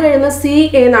കബീർ എഴുതുന്ന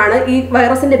CA എന്നാണ് ഈ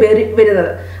വൈറസിന്റെ പേര്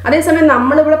വരുന്നത്. അതേസമയം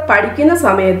നമ്മളിവിടെ പഠിക്കുന്ന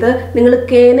സമയത്ത് നിങ്ങൾ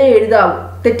കേനെ എഴുതാവും,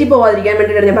 തെറ്റിപ്പോവാതിരിക്കാൻ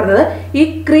വേണ്ടിയിട്ടാണ് ഞാൻ പറഞ്ഞത്. ഈ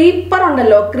ക്രീപ്പർ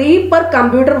ഉണ്ടല്ലോ, ക്രീപ്പർ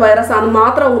കമ്പ്യൂട്ടർ വൈറസ് ആണെന്ന്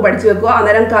മാത്രം ഒന്ന് പഠിച്ചു വെക്കുക.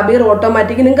 അന്നേരം കബീർ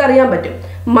ഓട്ടോമാറ്റിക് നിങ്ങൾക്ക് അറിയാൻ പറ്റും.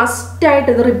 മസ്റ്റ് ആയിട്ട്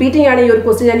ഇത് റിപ്പീറ്റിംഗ് ആണ്. ഈ ഒരു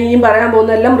ക്വസ്റ്റ്യൻ ഞാൻ ഇനിയും പറയാൻ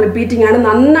പോകുന്നതെല്ലാം റിപ്പീറ്റിംഗ് ആണ്.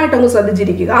 നന്നായിട്ടൊന്ന്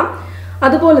ശ്രദ്ധിച്ചിരിക്കുക.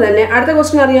 അതുപോലെ തന്നെ അടുത്ത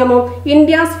ക്വസ്റ്റ്യൻ അറിയാമോ,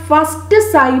 India's first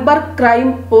cyber crime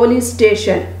police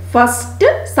station. First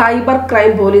cyber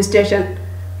crime police station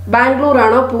Bangalore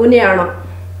ആണോ പൂനെ ആണോ?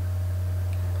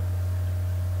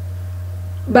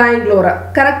 ബാംഗ്ലൂർ.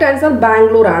 കറക്റ്റ് ആൻസർ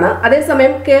ബാംഗ്ലൂർ ആണ്.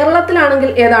 അതേസമയം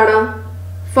കേരളത്തിലാണെങ്കിൽ ഏതാണ്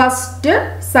first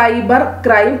cyber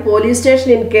crime police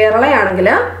station in Kerala ആണെങ്കിൽ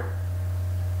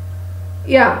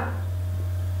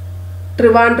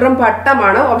ട്രിവാൻഡ്രം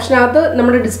പട്ടമാണ്. ഓപ്ഷനകത്ത്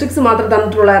നമ്മുടെ ഡിസ്ട്രിക്ട്സ് മാത്രം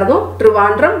തന്നിട്ടുള്ളായിരുന്നു.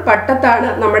 ട്രിവാൻഡ്രം പട്ടത്താണ്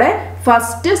നമ്മുടെ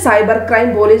first cyber crime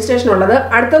police station ഉള്ളത്.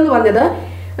 അടുത്തെന്ന് പറഞ്ഞത്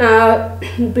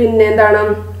പിന്നെ എന്താണ്,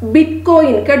 ബിറ്റ്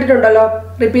കോയിൻ കേട്ടിട്ടുണ്ടല്ലോ,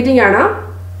 റിപ്പീറ്റിംഗ് ആണ്.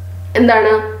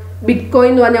 എന്താണ് ബിറ്റ്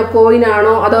കോയിൻ എന്ന് പറഞ്ഞാൽ, കോയിൻ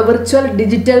ആണോ അതോ വിർച്വൽ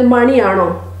ഡിജിറ്റൽ മണി ആണോ?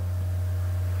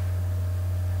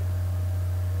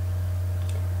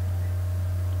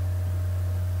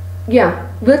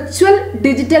 വിർച്വൽ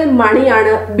ഡിജിറ്റൽ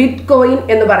മണിയാണ് ബിറ്റ് കോയിൻ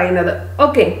എന്ന് പറയുന്നത്.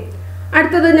 ഓക്കെ,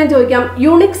 അടുത്തത് ഞാൻ ചോദിക്കാം,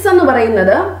 യൂണിക്സ് എന്ന്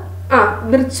പറയുന്നത്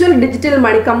വിർച്വൽ ഡിജിറ്റൽ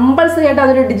മണി കമ്പൾസറി ആയിട്ട്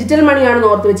അതൊരു ഡിജിറ്റൽ മണിയാണെന്ന്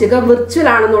ഓർത്ത് വെച്ചേക്കുക. വിർച്വൽ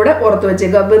ആണെന്നൂടെ ഓർത്ത്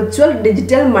വെച്ചേക്കുക. വിർച്വൽ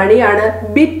ഡിജിറ്റൽ മണിയാണ്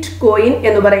ബിറ്റ് കോയിൻ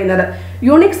എന്ന് പറയുന്നത്.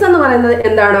 യൂണിക്സ് എന്ന് പറയുന്നത്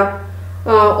എന്താണ്,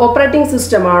 ഓപ്പറേറ്റിംഗ്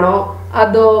സിസ്റ്റം ആണോ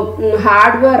അതോ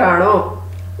ഹാർഡ്വെയർ ആണോ,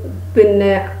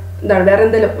 പിന്നെ എന്താണ് വേറെ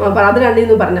എന്തെങ്കിലും അത്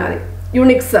രണ്ടിന്ന് പറഞ്ഞാൽ മതി.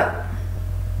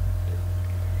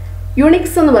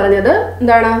 യൂണിക്സ് എന്ന് പറഞ്ഞത്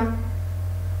എന്താണ്,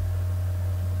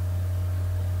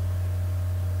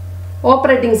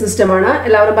 ഓപ്പറേറ്റിംഗ് സിസ്റ്റം ആണ്.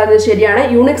 എല്ലാവരും പറഞ്ഞത് ശരിയാണ്.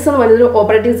 യൂണിക്സ് എന്ന് പറയുന്നത്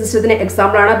ഓപ്പറേറ്റിംഗ് സിസ്റ്റത്തിന്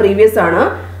എക്സാമ്പിൾ ആണ്, പ്രീവിയസ് ആണ്.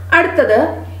 അടുത്തത്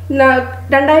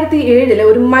 2007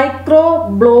 ഒരു മൈക്രോ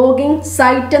ബ്ലോഗിംഗ്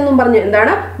സൈറ്റ് എന്നും പറഞ്ഞ്,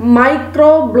 എന്താണ്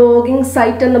മൈക്രോ ബ്ലോഗിംഗ്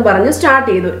സൈറ്റ് എന്നും പറഞ്ഞ് സ്റ്റാർട്ട്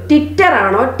ചെയ്തു. ട്വിറ്റർ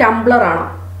ആണോ ടംബ്ലർ ആണോ?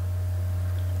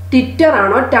 ട്വിറ്റർ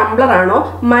ആണോ ടംബ്ലർ ആണോ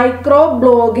മൈക്രോ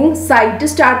ബ്ലോഗിംഗ് സൈറ്റ്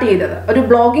സ്റ്റാർട്ട് ചെയ്തത്? ഒരു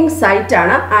ബ്ലോഗിംഗ് സൈറ്റ്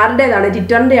ആണ്. ആരുടേതാണ്?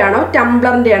 ട്വിറ്ററിന്റെ ആണോ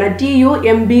ടംബ്ലറിന്റെ ആണോ?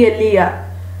 TUMBLER.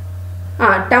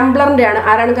 ടംബ്ലറിൻ്റെ ആണ്.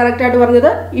 ആരാണ് കറക്റ്റ് ആയിട്ട് പറഞ്ഞത്?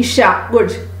 ഇഷ.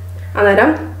 ഗുഡ്. അന്നേരം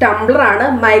ടംബ്ലർ ആണ്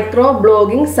മൈക്രോ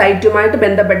ബ്ലോഗിംഗ് സൈറ്റുമായിട്ട്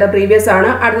ബന്ധപ്പെട്ട പ്രീവിയസ് ആണ്.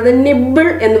 അടുത്തത് നിബിൾ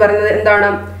എന്ന് പറയുന്നത് എന്താണ്?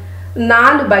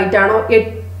 4 ബൈറ്റ് ആണോ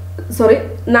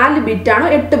 4 ബിറ്റ് ആണോ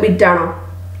 8 ബിറ്റ് ആണോ?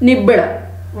 Nibble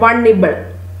 1 nibble.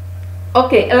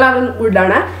 ഓക്കെ, എല്ലാവരും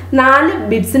ഗുഡാണ്. 4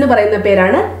 ബിറ്റ്സിന് പറയുന്ന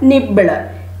പേരാണ് നിബിള്.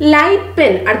 ലൈറ്റ്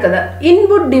പെൻ അടുത്തത്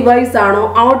ഇൻപുട്ട് ഡിവൈസ് ആണോ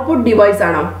ഔട്ട്പുട്ട് ഡിവൈസ്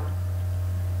ആണോ?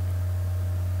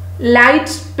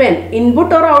 Light pen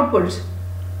input or output?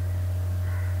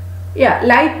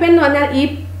 Light pen എന്ന് പറഞ്ഞാൽ ഈ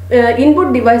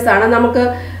ഇൻപുട്ട് ഡിവൈസ് ആണ്. നമുക്ക്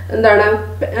എന്താണ്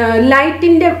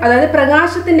ലൈറ്റിന്റെ, അതായത്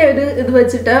പ്രകാശത്തിന്റെ ഒരു ഇത്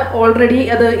വെച്ചിട്ട് ഓൾറെഡി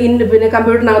അത് പിന്നെ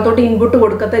കമ്പ്യൂട്ടറിനകത്തോട്ട് ഇൻപുട്ട്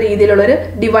കൊടുക്കാത്ത രീതിയിലുള്ള ഒരു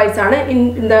ഡിവൈസ് ആണ്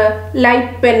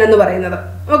ലൈറ്റ് പെൻ എന്ന് പറയുന്നത്.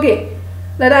 ഓക്കെ,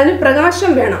 അതായത് അതിന്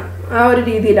പ്രകാശം വേണം, ആ ഒരു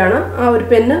രീതിയിലാണ് ആ ഒരു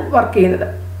പെന്ന് വർക്ക് ചെയ്യുന്നത്.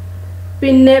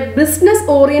 പിന്നെ ബിസിനസ്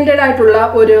ഓറിയന്റഡ് ആയിട്ടുള്ള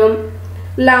ഒരു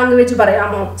ലാംഗ്വേജ്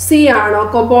പറയാമോ? സി ആണോ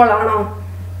കൊബോൾ ആണോ?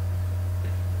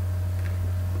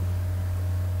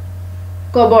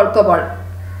 കൊബോൾ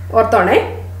ഓർത്തോണേ.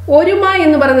 ഒരുമ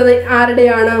എന്ന് പറയുന്നത്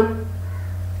ആരുടെയാണ്?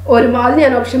 ഒരുമ, അത്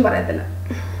ഞാൻ ഓപ്ഷൻ പറയത്തില്ല.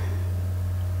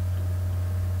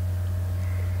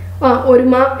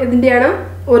 ഒരുമ ഇതിന്റെയാണ്.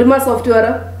 ഒരുമ സോഫ്റ്റ്വെയർ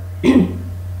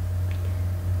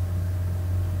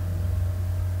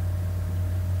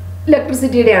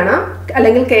ഇലക്ട്രിസിറ്റിയുടെ ആണ്,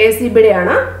 അല്ലെങ്കിൽ KSEBയുടെ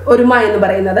ആണ് ഒരുമ എന്ന്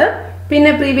പറയുന്നത്.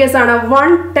 പിന്നെ പ്രീവിയസ് ആണ്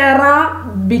 1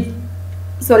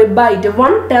 ബൈറ്റ്.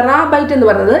 1 ടെറാബൈറ്റ് എന്ന്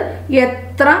പറയുന്നത്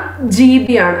എത്ര GB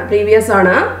ആണ്? പ്രീവിയസ്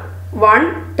ആണ് 1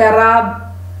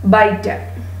 ടെറാബൈറ്റ്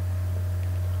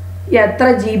എത്ര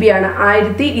GB ആണ്?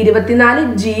 1024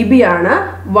 GB ആണ്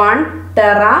 1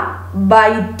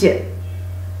 ടെറാബൈറ്റ്.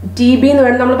 TB എന്ന്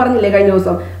വേണം നമ്മൾ പറഞ്ഞില്ലേ കഴിഞ്ഞ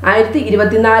ദിവസം.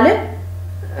 1024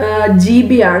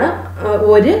 GB ആണ്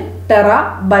 1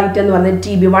 ടെറാബൈറ്റ് എന്ന് പറഞ്ഞത്.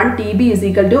 TB 1 TB is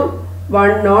equal to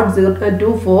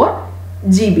 1024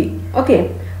 GB. Okay,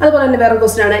 അതുപോലെ തന്നെ വേറെ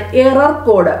ക്വസ്റ്റ്യൻ ആണ് എറർ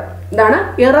കോഡ്. ഇതാണ്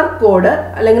എറർ കോഡ്.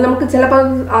 അല്ലെങ്കിൽ നമുക്ക് ചിലപ്പോൾ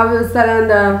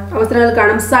അവസരങ്ങൾ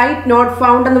കാണും സൈറ്റ് നോട്ട്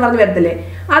ഫൗണ്ട് എന്ന് പറഞ്ഞ് വരത്തില്ലേ,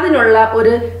 അതിനുള്ള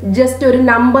ഒരു ജസ്റ്റ് ഒരു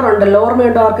നമ്പർ ഉണ്ടല്ലോ,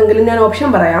 ഓർമ്മയുണ്ടോ ആർക്കെങ്കിലും? ഞാൻ ഓപ്ഷൻ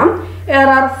പറയാം.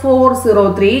 Error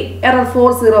 403, error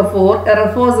 404, error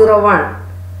 401.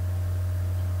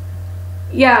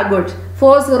 ഗുഡ്.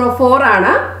 404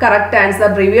 ആണ് കറക്റ്റ് ആൻസർ.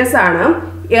 പ്രീവിയസ് ആണ്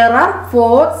എറർ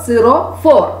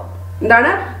 404. എന്താണ്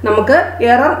നമുക്ക്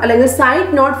എറർ അല്ലെങ്കിൽ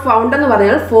സൈറ്റ് നോട്ട് ഫൗണ്ട് എന്ന്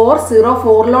പറഞ്ഞാൽ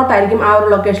 404 ആ ഒരു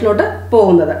ലൊക്കേഷനിലോട്ട്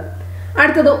പോകുന്നത്.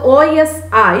 അടുത്തത്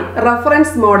OSI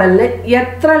റെഫറൻസ് മോഡലിന്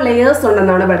എത്ര ലെയേഴ്സ്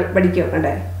ഉണ്ടെന്നാണ്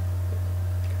പഠിക്കേണ്ടത്?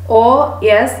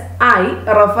 OSI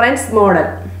റെഫറൻസ് മോഡൽ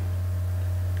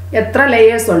എത്ര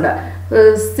ലെയേഴ്സ് ഉണ്ട്?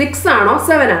 6 ആണോ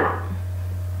 7 ആണോ?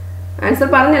 ആൻസർ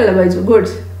പറഞ്ഞല്ലോ ബൈജു.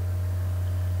 ഗുഡ്.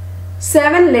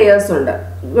 7 ലെയേഴ്സ് ഉണ്ട്.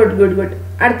 ഗുഡ്.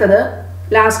 അടുത്തത്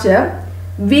ലാസ്റ്റ്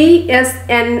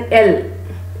VSNL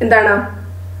എന്താണ്?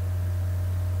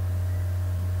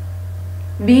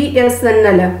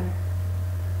 VSNL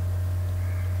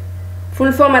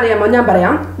ഫുൾ ഫോം അറിയാമോ? ഞാൻ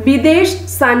പറയാം. വിദേശ്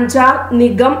സഞ്ചാർ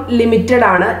നിഗം ലിമിറ്റഡ്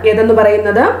ആണ് ഏതെന്ന്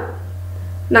പറയുന്നത്.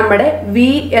 നമ്മുടെ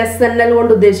VSNL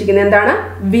കൊണ്ട് ഉദ്ദേശിക്കുന്നത് എന്താണ്?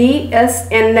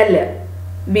 VSNL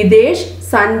Videsh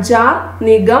Sanchar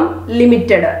Nigam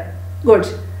limited.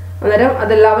 Good. അന്നേരം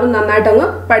അതെല്ലാവരും നന്നായിട്ട് അങ്ങ്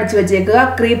പഠിച്ചു വെച്ചേക്കുക.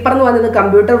 ക്രീപ്പർ എന്ന് പറയുന്നത്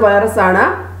കമ്പ്യൂട്ടർ വൈറസ് ആണ്.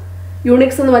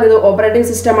 യൂണിക്സ് എന്ന് പറയുന്നത് ഓപ്പറേറ്റിംഗ്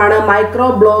സിസ്റ്റം ആണ്. മൈക്രോ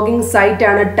ബ്ലോഗിംഗ് സൈറ്റ്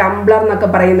ആണ് ടംബ്ലർ എന്നൊക്കെ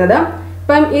പറയുന്നത്.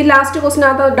 ഇപ്പം ഈ ലാസ്റ്റ്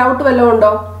ക്വസ്റ്റിനകത്ത് ഡൗട്ട് വല്ലതും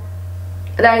ഉണ്ടോ?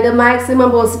 അതായത് മാക്സിമം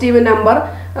പോസിറ്റീവ് നമ്പർ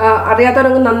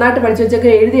അറിയാത്തവരങ്ങ് നന്നായിട്ട് പഠിച്ചു വെച്ചേക്ക്,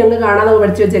 എഴുതി അങ്ങ് കാണാതെ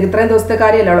പഠിച്ചു വെച്ചേക്ക്. ഇത്രയും ദിവസത്തെ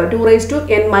കാര്യമല്ലോ.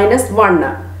 2n-1.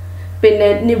 പിന്നെ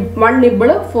 1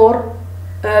 നിബിള് 4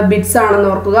 ബിറ്റ്സ് ആണെന്ന്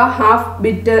ഓർക്കുക. ഹാഫ്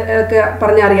ബിറ്റ് ഒക്കെ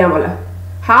പറഞ്ഞറിയാമല്ലോ.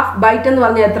 ഹാഫ് ബൈറ്റ് എന്ന്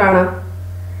പറഞ്ഞാൽ എത്രയാണ്?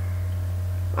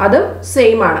 അതും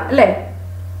സെയിം ആണ് അല്ലേ?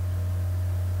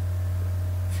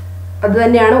 അത്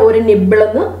തന്നെയാണ് ഒരു നിബിൾ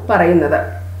എന്ന് പറയുന്നത്.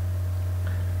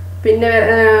 പിന്നെ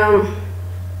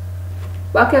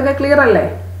ബാക്കിയൊക്കെ ക്ലിയർ അല്ലേ?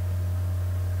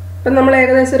 ഇപ്പം നമ്മൾ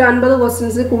ഏകദേശം ഒരു 50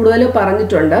 ക്വസ്റ്റ്യൻസ് കൂടുതൽ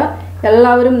പറഞ്ഞിട്ടുണ്ട്.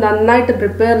 എല്ലാവരും നന്നായിട്ട്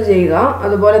പ്രിപ്പയർ ചെയ്യുക.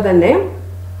 അതുപോലെ തന്നെ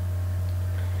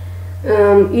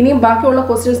ഇനിയും ബാക്കിയുള്ള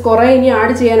ക്വസ്റ്റ്യൻസ് കുറേ ഇനി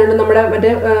ആഡ് ചെയ്യാനുണ്ട് നമ്മുടെ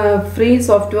മറ്റേ ഫ്രീ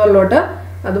സോഫ്റ്റ്വെയറിലോട്ട്.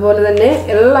 അതുപോലെ തന്നെ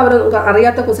എല്ലാവരും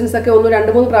അറിയാത്ത ക്വസ്റ്റ്യൻസ് ഒക്കെ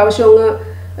 1-2-3 പ്രാവശ്യം ഒന്ന്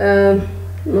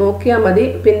നോക്കിയാൽ മതി.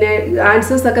 പിന്നെ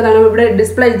ആൻസേഴ്സ് ഒക്കെ നമ്മൾ ഇവിടെ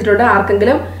ഡിസ്പ്ലേ ചെയ്തിട്ടുണ്ട്.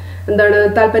 ആർക്കെങ്കിലും എന്താണ്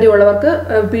താല്പര്യമുള്ളവർക്ക്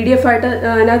PDF ആയിട്ട്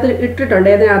അതിനകത്ത് ഇട്ടിട്ടുണ്ട്.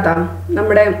 ഏതിനകത്താണ്?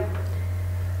 നമ്മുടെ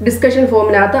ഡിസ്കഷൻ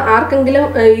ഫോമിനകത്ത്. ആർക്കെങ്കിലും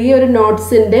ഈ ഒരു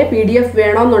നോട്ട്സിൻ്റെ PDF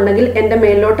വേണമെന്നുണ്ടെങ്കിൽ എൻ്റെ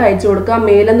മെയിലിലോട്ട് അയച്ചു കൊടുക്കുക.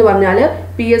 മെയിൽ എന്ന് പറഞ്ഞാൽ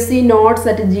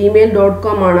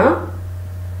pscnotes@gmail.com ആണ്.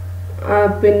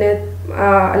 പിന്നെ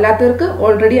അല്ലാത്തവർക്ക്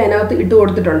ഓൾറെഡി അതിനകത്ത് ഇട്ട്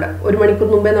കൊടുത്തിട്ടുണ്ട്. 1 മണിക്കൂർ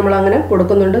മുമ്പേ നമ്മൾ അങ്ങനെ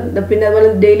കൊടുക്കുന്നുണ്ട്. പിന്നെ അതുപോലെ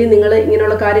ഡെയിലി നിങ്ങൾ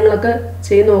ഇങ്ങനെയുള്ള കാര്യങ്ങളൊക്കെ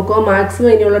ചെയ്ത് നോക്കുക. മാക്സിമം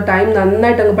ഇനിയുള്ള ടൈം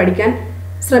നന്നായിട്ട് അങ്ങ് പഠിക്കാൻ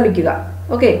ശ്രമിക്കുക.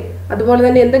 ഓക്കെ, അതുപോലെ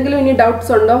തന്നെ എന്തെങ്കിലും ഇനി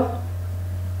ഡൗട്ട്സ് ഉണ്ടോ?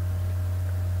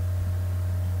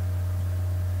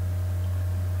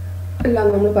 എല്ലാം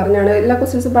നമ്മൾ പറഞ്ഞാണ്, എല്ലാ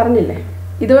ക്വസ്റ്റ്യൻസും പറഞ്ഞില്ലേ.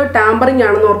 ഇത് ടാമ്പറിംഗ്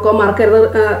ആണെന്ന് ഓർക്കുക, മാർക്കരുത്.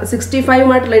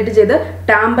 65 റിലേറ്റ് ചെയ്ത്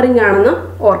ടാമ്പറിംഗ് ആണെന്ന്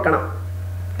ഓർക്കണം.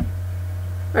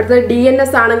 അടുത്തത്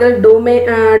DNS ആണെങ്കിൽ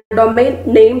ഡൊമൈൻ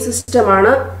നെയിം സിസ്റ്റം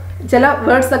ആണ്. ചില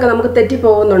വേർഡ്സ് ഒക്കെ നമുക്ക്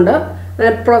തെറ്റിപ്പോകുന്നുണ്ട്.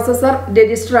 പ്രോസസർ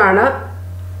രജിസ്റ്റർ ആണ്.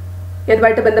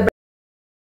 ഇതുമായിട്ട് ബന്ധപ്പെട്ട്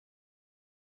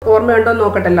ഓർമ്മയുണ്ടോ എന്ന്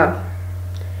നോക്കട്ടെ എല്ലാവരും.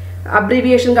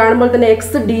 അബ്രീവിയേഷൻ കാണുമ്പോൾ തന്നെ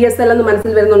XDSL എന്ന്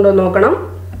മനസ്സിൽ വരുന്നുണ്ടോ എന്ന് നോക്കണം.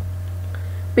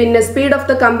 പിന്നെ സ്പീഡ് ഓഫ്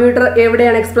ദ കമ്പ്യൂട്ടർ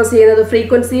എവിടെയാണ് എക്സ്പ്രസ് ചെയ്യുന്നത്?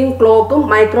 ഫ്രീക്വൻസിയും ക്ലോക്കും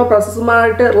മൈക്രോ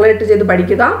പ്രോസസ്സറുമായിട്ട് റിലേറ്റ് ചെയ്ത്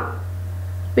പഠിക്കുക.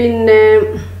 പിന്നെ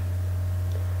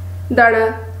എന്താണ്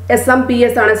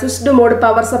SMPS ആണ്, സ്വിച്ച്ഡ് മോഡ്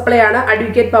പവർ സപ്ലൈ ആണ്.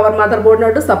 അഡ്വക്കേറ്റ് പവർ മദർ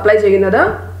ബോർഡിനോട്ട് സപ്ലൈ ചെയ്യുന്നത്.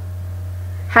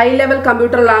 ഹൈ ലെവൽ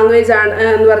കമ്പ്യൂട്ടർ ലാംഗ്വേജ് ആണ്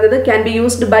എന്ന് പറയുന്നത് can be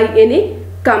used by any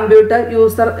computer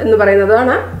user എന്ന്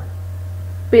പറയുന്നതാണ്.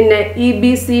 പിന്നെ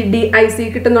EBCDIC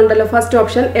കിട്ടുന്നുണ്ടല്ലോ. First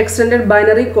option extended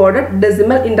binary code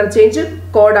decimal interchange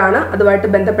കോഡാണ് അതുമായിട്ട്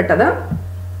ബന്ധപ്പെട്ടത്.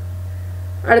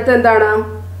 അടുത്ത എന്താണ്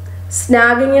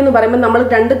സ്നാഗിങ് എന്ന് പറയുമ്പോൾ നമ്മൾ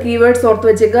 2 കീവേഡ്സ് ഓർത്ത്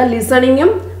വെച്ചേക്കുക.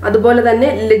 ലിസണിങ്ങും അതുപോലെ തന്നെ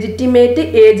ലെജിറ്റിമേറ്റ്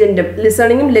ഏജന്റും.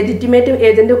 ലിസണിങ്ങും ലെജിറ്റിമേറ്റ്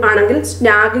ഏജന്റും ആണെങ്കിൽ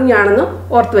സ്നാഗിങ് ആണെന്ന്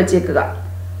ഓർത്ത് വെച്ചേക്കുക.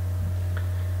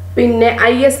 പിന്നെ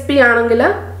ISP ആണെങ്കിൽ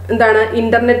എന്താണ്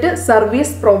ഇന്റർനെറ്റ്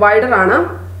സർവീസ് പ്രൊവൈഡർ ആണ്.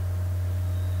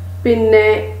 പിന്നെ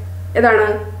ഏതാണ്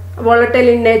വോളറ്റൈൽ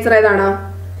ഇൻ നേച്ചർ ഏതാണ്?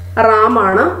 RAM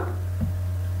ആണ്.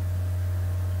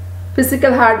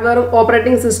 ഫിസിക്കൽ ഹാർഡ്വെയറും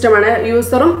ഓപ്പറേറ്റിംഗ് സിസ്റ്റം ആണ്.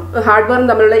 യൂസറും ഹാർഡ്വെയറും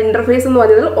തമ്മിലുള്ള ഇന്റർഫേസ് എന്ന്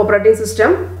പറയുന്നത് ഓപ്പറേറ്റിംഗ്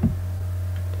സിസ്റ്റം.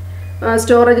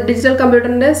 സ്റ്റോറേജ് ഡിജിറ്റൽ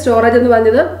കമ്പ്യൂട്ടറിന്റെ സ്റ്റോറേജ് എന്ന്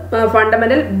പറയുന്നത്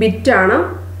ഫണ്ടമെന്റൽ ബിറ്റ് ആണ്.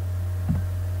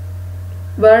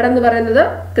 വേർഡ് എന്ന് പറയുന്നത്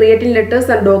creating letters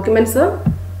and documents.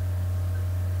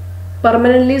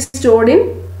 Permanently stored in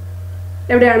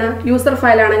എവിടെയാണ്? യൂസർ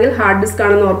ഫയൽ ആണെങ്കിൽ ഹാർഡ് ഡിസ്ക്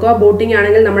ആണെന്ന് ഓർക്കുക. ബൂട്ടിംഗ്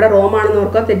ആണെങ്കിൽ നമ്മുടെ റോം ആണെന്ന്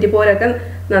ഓർക്കുക. തെറ്റിപ്പോരൊക്കെ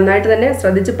നന്നായിട്ട് തന്നെ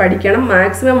ശ്രദ്ധിച്ച് പഠിക്കണം.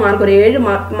 മാക്സിമം മാർക്ക് ഒരു 7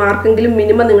 മാർക്കെങ്കിലും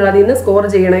മിനിമം നിങ്ങൾ അതിൽ നിന്ന് സ്കോർ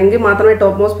ചെയ്യണമെങ്കിൽ മാത്രമേ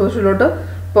ടോപ്പ് മോസ്റ്റ് പൊസിഷനിലോട്ട്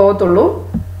പോകത്തുള്ളൂ.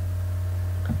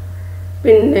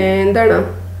 പിന്നെ എന്താണ്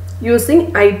യൂസിങ്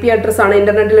IP അഡ്രസ് ആണ്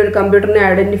ഇന്റർനെറ്റിൽ ഒരു കമ്പ്യൂട്ടറിനെ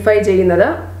ഐഡന്റിഫൈ ചെയ്യുന്നത്.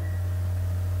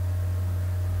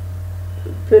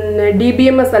 പിന്നെ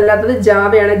DBMS അല്ലാത്തത്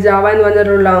ജാവയാണ്. ജാവ എന്ന്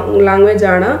പറഞ്ഞൊരു ലാംഗ്വേജ്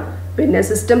ആണ്. പിന്നെ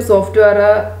system software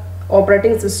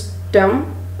operating system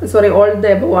all the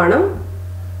above ആണ്.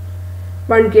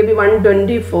 1 KB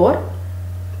 124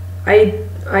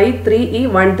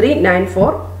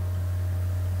 i3E1394.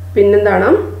 പിന്നെന്താണ്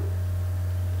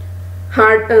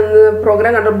ഹാർഡ്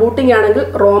പ്രോഗ്രാം കൺട്രോൾ ബൂട്ടിംഗ് ആണെങ്കിൽ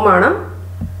റോം ആണ്.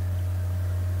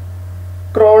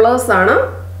 ക്രോളേഴ്സ് ആണ്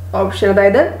ഓപ്ഷൻ,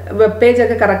 അതായത് വെബ് പേജ്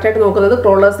ഒക്കെ കറക്റ്റായിട്ട് നോക്കുന്നത്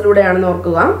ക്രോളേഴ്സിലൂടെയാണെന്ന്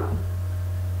ഓർക്കുക.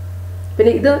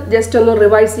 പിന്നെ ഇത് ജസ്റ്റ് ഒന്ന്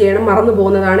റിവൈസ് ചെയ്യണം, മറന്നു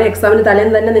പോകുന്നതാണ്. എക്സാമിന്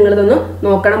തലേന്ന് തന്നെ നിങ്ങളിതൊന്ന്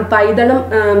നോക്കണം. പൈതണും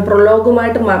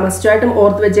പ്രൊലോഗുമായിട്ട് മസ്റ്റായിട്ടും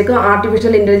ഓർത്ത് വെച്ചേക്കും.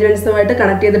 ആർട്ടിഫിഷ്യൽ ഇന്റലിജൻസുമായിട്ട്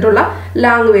കണക്ട് ചെയ്തിട്ടുള്ള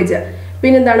ലാംഗ്വേജ്.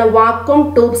 പിന്നെന്താണ് vacuum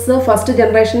tubes first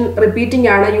generation repeating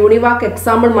ആണ്. യൂണിവാക്ക്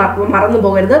എക്സാമ്പിൾ മറന്നു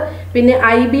പോകരുത്. പിന്നെ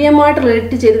IBM ആയിട്ട്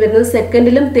റിലേറ്റ് ചെയ്ത് വരുന്നത്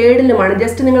സെക്കൻഡിലും തേർഡിലുമാണ്.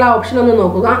 ജസ്റ്റ് നിങ്ങൾ ആ ഓപ്ഷൻ ഒന്ന്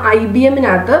നോക്കുക.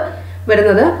 IBMനകത്ത്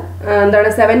വരുന്നത് എന്താണ്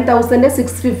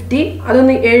 7650.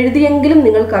 അതൊന്ന് എഴുതിയെങ്കിലും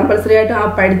നിങ്ങൾ കമ്പൽസറി ആയിട്ട് ആ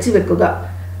പഠിച്ചു വെക്കുക.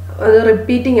 അത്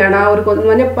റിപ്പീറ്റിംഗ് ആണ്. ആ ഒരു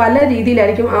പറഞ്ഞാൽ പല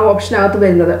രീതിയിലായിരിക്കും ആ ഓപ്ഷനകത്ത്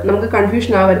വരുന്നത്. നമുക്ക്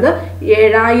കൺഫ്യൂഷൻ ആവരുത്.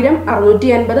 7000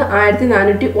 650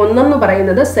 1401 എന്ന്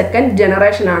പറയുന്നത് സെക്കൻഡ്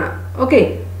ജനറേഷൻ ആണ്. ഓക്കെ.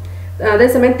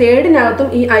 അതേസമയം തേർഡിനകത്തും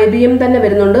ഈ IBM തന്നെ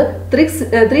വരുന്നുണ്ട്.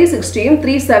 360യും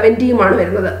 370യുമാണ്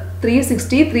വരുന്നത്.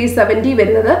 360 370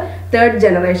 വരുന്നത് തേർഡ്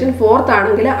ജനറേഷൻ. ഫോർത്ത്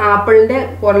ആണെങ്കിൽ ആപ്പിളിന്റെ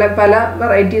പല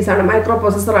വെറൈറ്റീസ് ആണ്, മൈക്രോ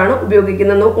പ്രോസസർ ആണ്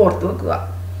ഉപയോഗിക്കുന്നതെന്ന് ഓർത്ത് വെക്കുക.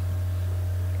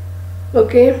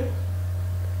 ഓക്കെ.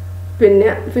 പിന്നെ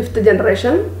ഫിഫ്ത്ത്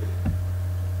ജനറേഷൻ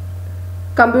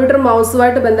കമ്പ്യൂട്ടർ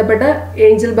മൗസുമായിട്ട് ബന്ധപ്പെട്ട്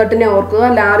ഏഞ്ചൽ ബർട്ടിനെ ഓർക്കുക.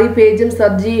 ലാറി പേജും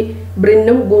സർജി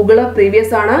ബ്രിന്നും ഗൂഗിള്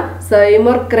പ്രീവിയസ് ആണ്.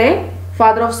 സൈമർ ക്രേ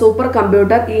father of super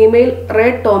computer. Email ray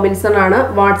ടോമിൻസൺ ആണ്.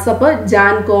 വാട്സപ്പ്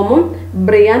ജാൻ കോമും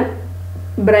ബ്രെയിൻ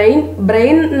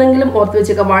എന്നെങ്കിലും ഓർത്ത്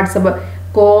വെച്ചേക്കുക. WhatsApp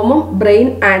കോമും brain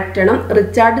ആക്ടണും.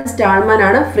 റിച്ചാർഡ് സ്റ്റാൾമാൻ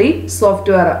ആണ് free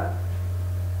software.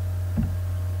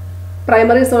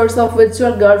 Primary source of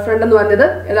virtual girl friend എന്ന് പറഞ്ഞത്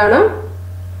ഏതാണ്?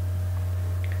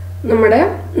 നമ്മുടെ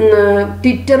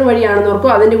ട്വിറ്റർ വഴിയാണെന്ന്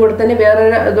ഓർക്കും. അതിൻ്റെ കൂടെ തന്നെ വേറെ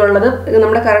ഇതുള്ളത്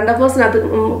നമ്മുടെ കറണ്ട് അഫേഴ്സിനകത്ത്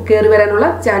കയറി വരാനുള്ള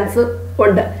ചാൻസ്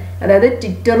ഉണ്ട്. അതായത്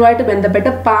ട്വിറ്ററുമായിട്ട് ബന്ധപ്പെട്ട്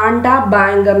പാണ്ട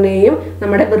ബാങ്കറിനെയും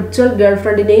നമ്മുടെ വിർച്വൽ ഗേൾ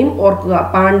ഫ്രണ്ടിനെയും ഓർക്കുക.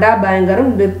 Panda ബാങ്കറും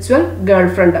virtual girl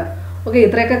friend. Okay,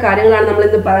 ഇത്രയൊക്കെ കാര്യങ്ങളാണ് നമ്മൾ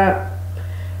ഇന്ന്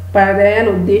പറയാൻ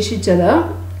ഉദ്ദേശിച്ചത്.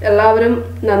 എല്ലാവരും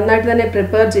നന്നായിട്ട് തന്നെ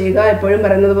പ്രിപ്പയർ ചെയ്യുക. എപ്പോഴും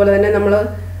പറയുന്നത് പോലെ തന്നെ നമ്മൾ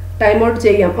ടൈം ഔട്ട്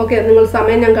ചെയ്യാം. ഓക്കെ, നിങ്ങൾ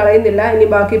സമയം ഞാൻ കളയുന്നില്ല. ഇനി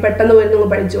ബാക്കി പെട്ടെന്ന് പോയി നിങ്ങൾ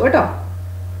പഠിച്ചു കേട്ടോ.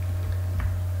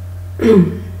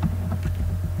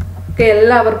 ഓക്കെ,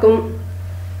 എല്ലാവർക്കും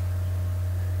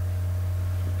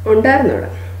ഉണ്ടായിരുന്നു ഇവിടെ.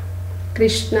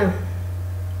 കൃഷ്ണ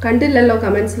കണ്ടില്ലല്ലോ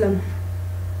കമൻസിലൊന്നും.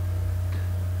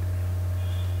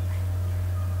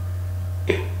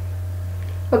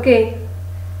 Okay,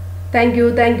 thank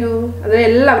you. അത്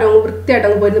എല്ലാവരും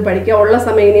വൃത്തിയായിട്ടങ്ങ് പോയിരുന്ന് പഠിക്കുക. ഉള്ള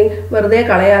സമയം ഇനി വെറുതെ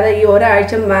കളയാതെ ഈ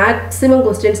ഒരാഴ്ച മാക്സിമം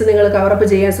ക്വസ്റ്റ്യൻസ് നിങ്ങൾ കവറപ്പ്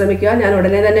ചെയ്യാൻ ശ്രമിക്കുക. ഞാൻ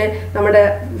ഉടനെ തന്നെ നമ്മുടെ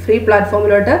ഫ്രീ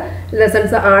പ്ലാറ്റ്ഫോമിലോട്ട്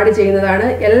ലെസൺസ് ആഡ് ചെയ്യുന്നതാണ്.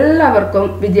 എല്ലാവർക്കും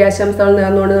വിദ്യാശംസകൾ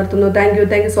നേർന്നുകൊണ്ട് നിർത്തുന്നു. Thank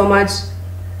you so much.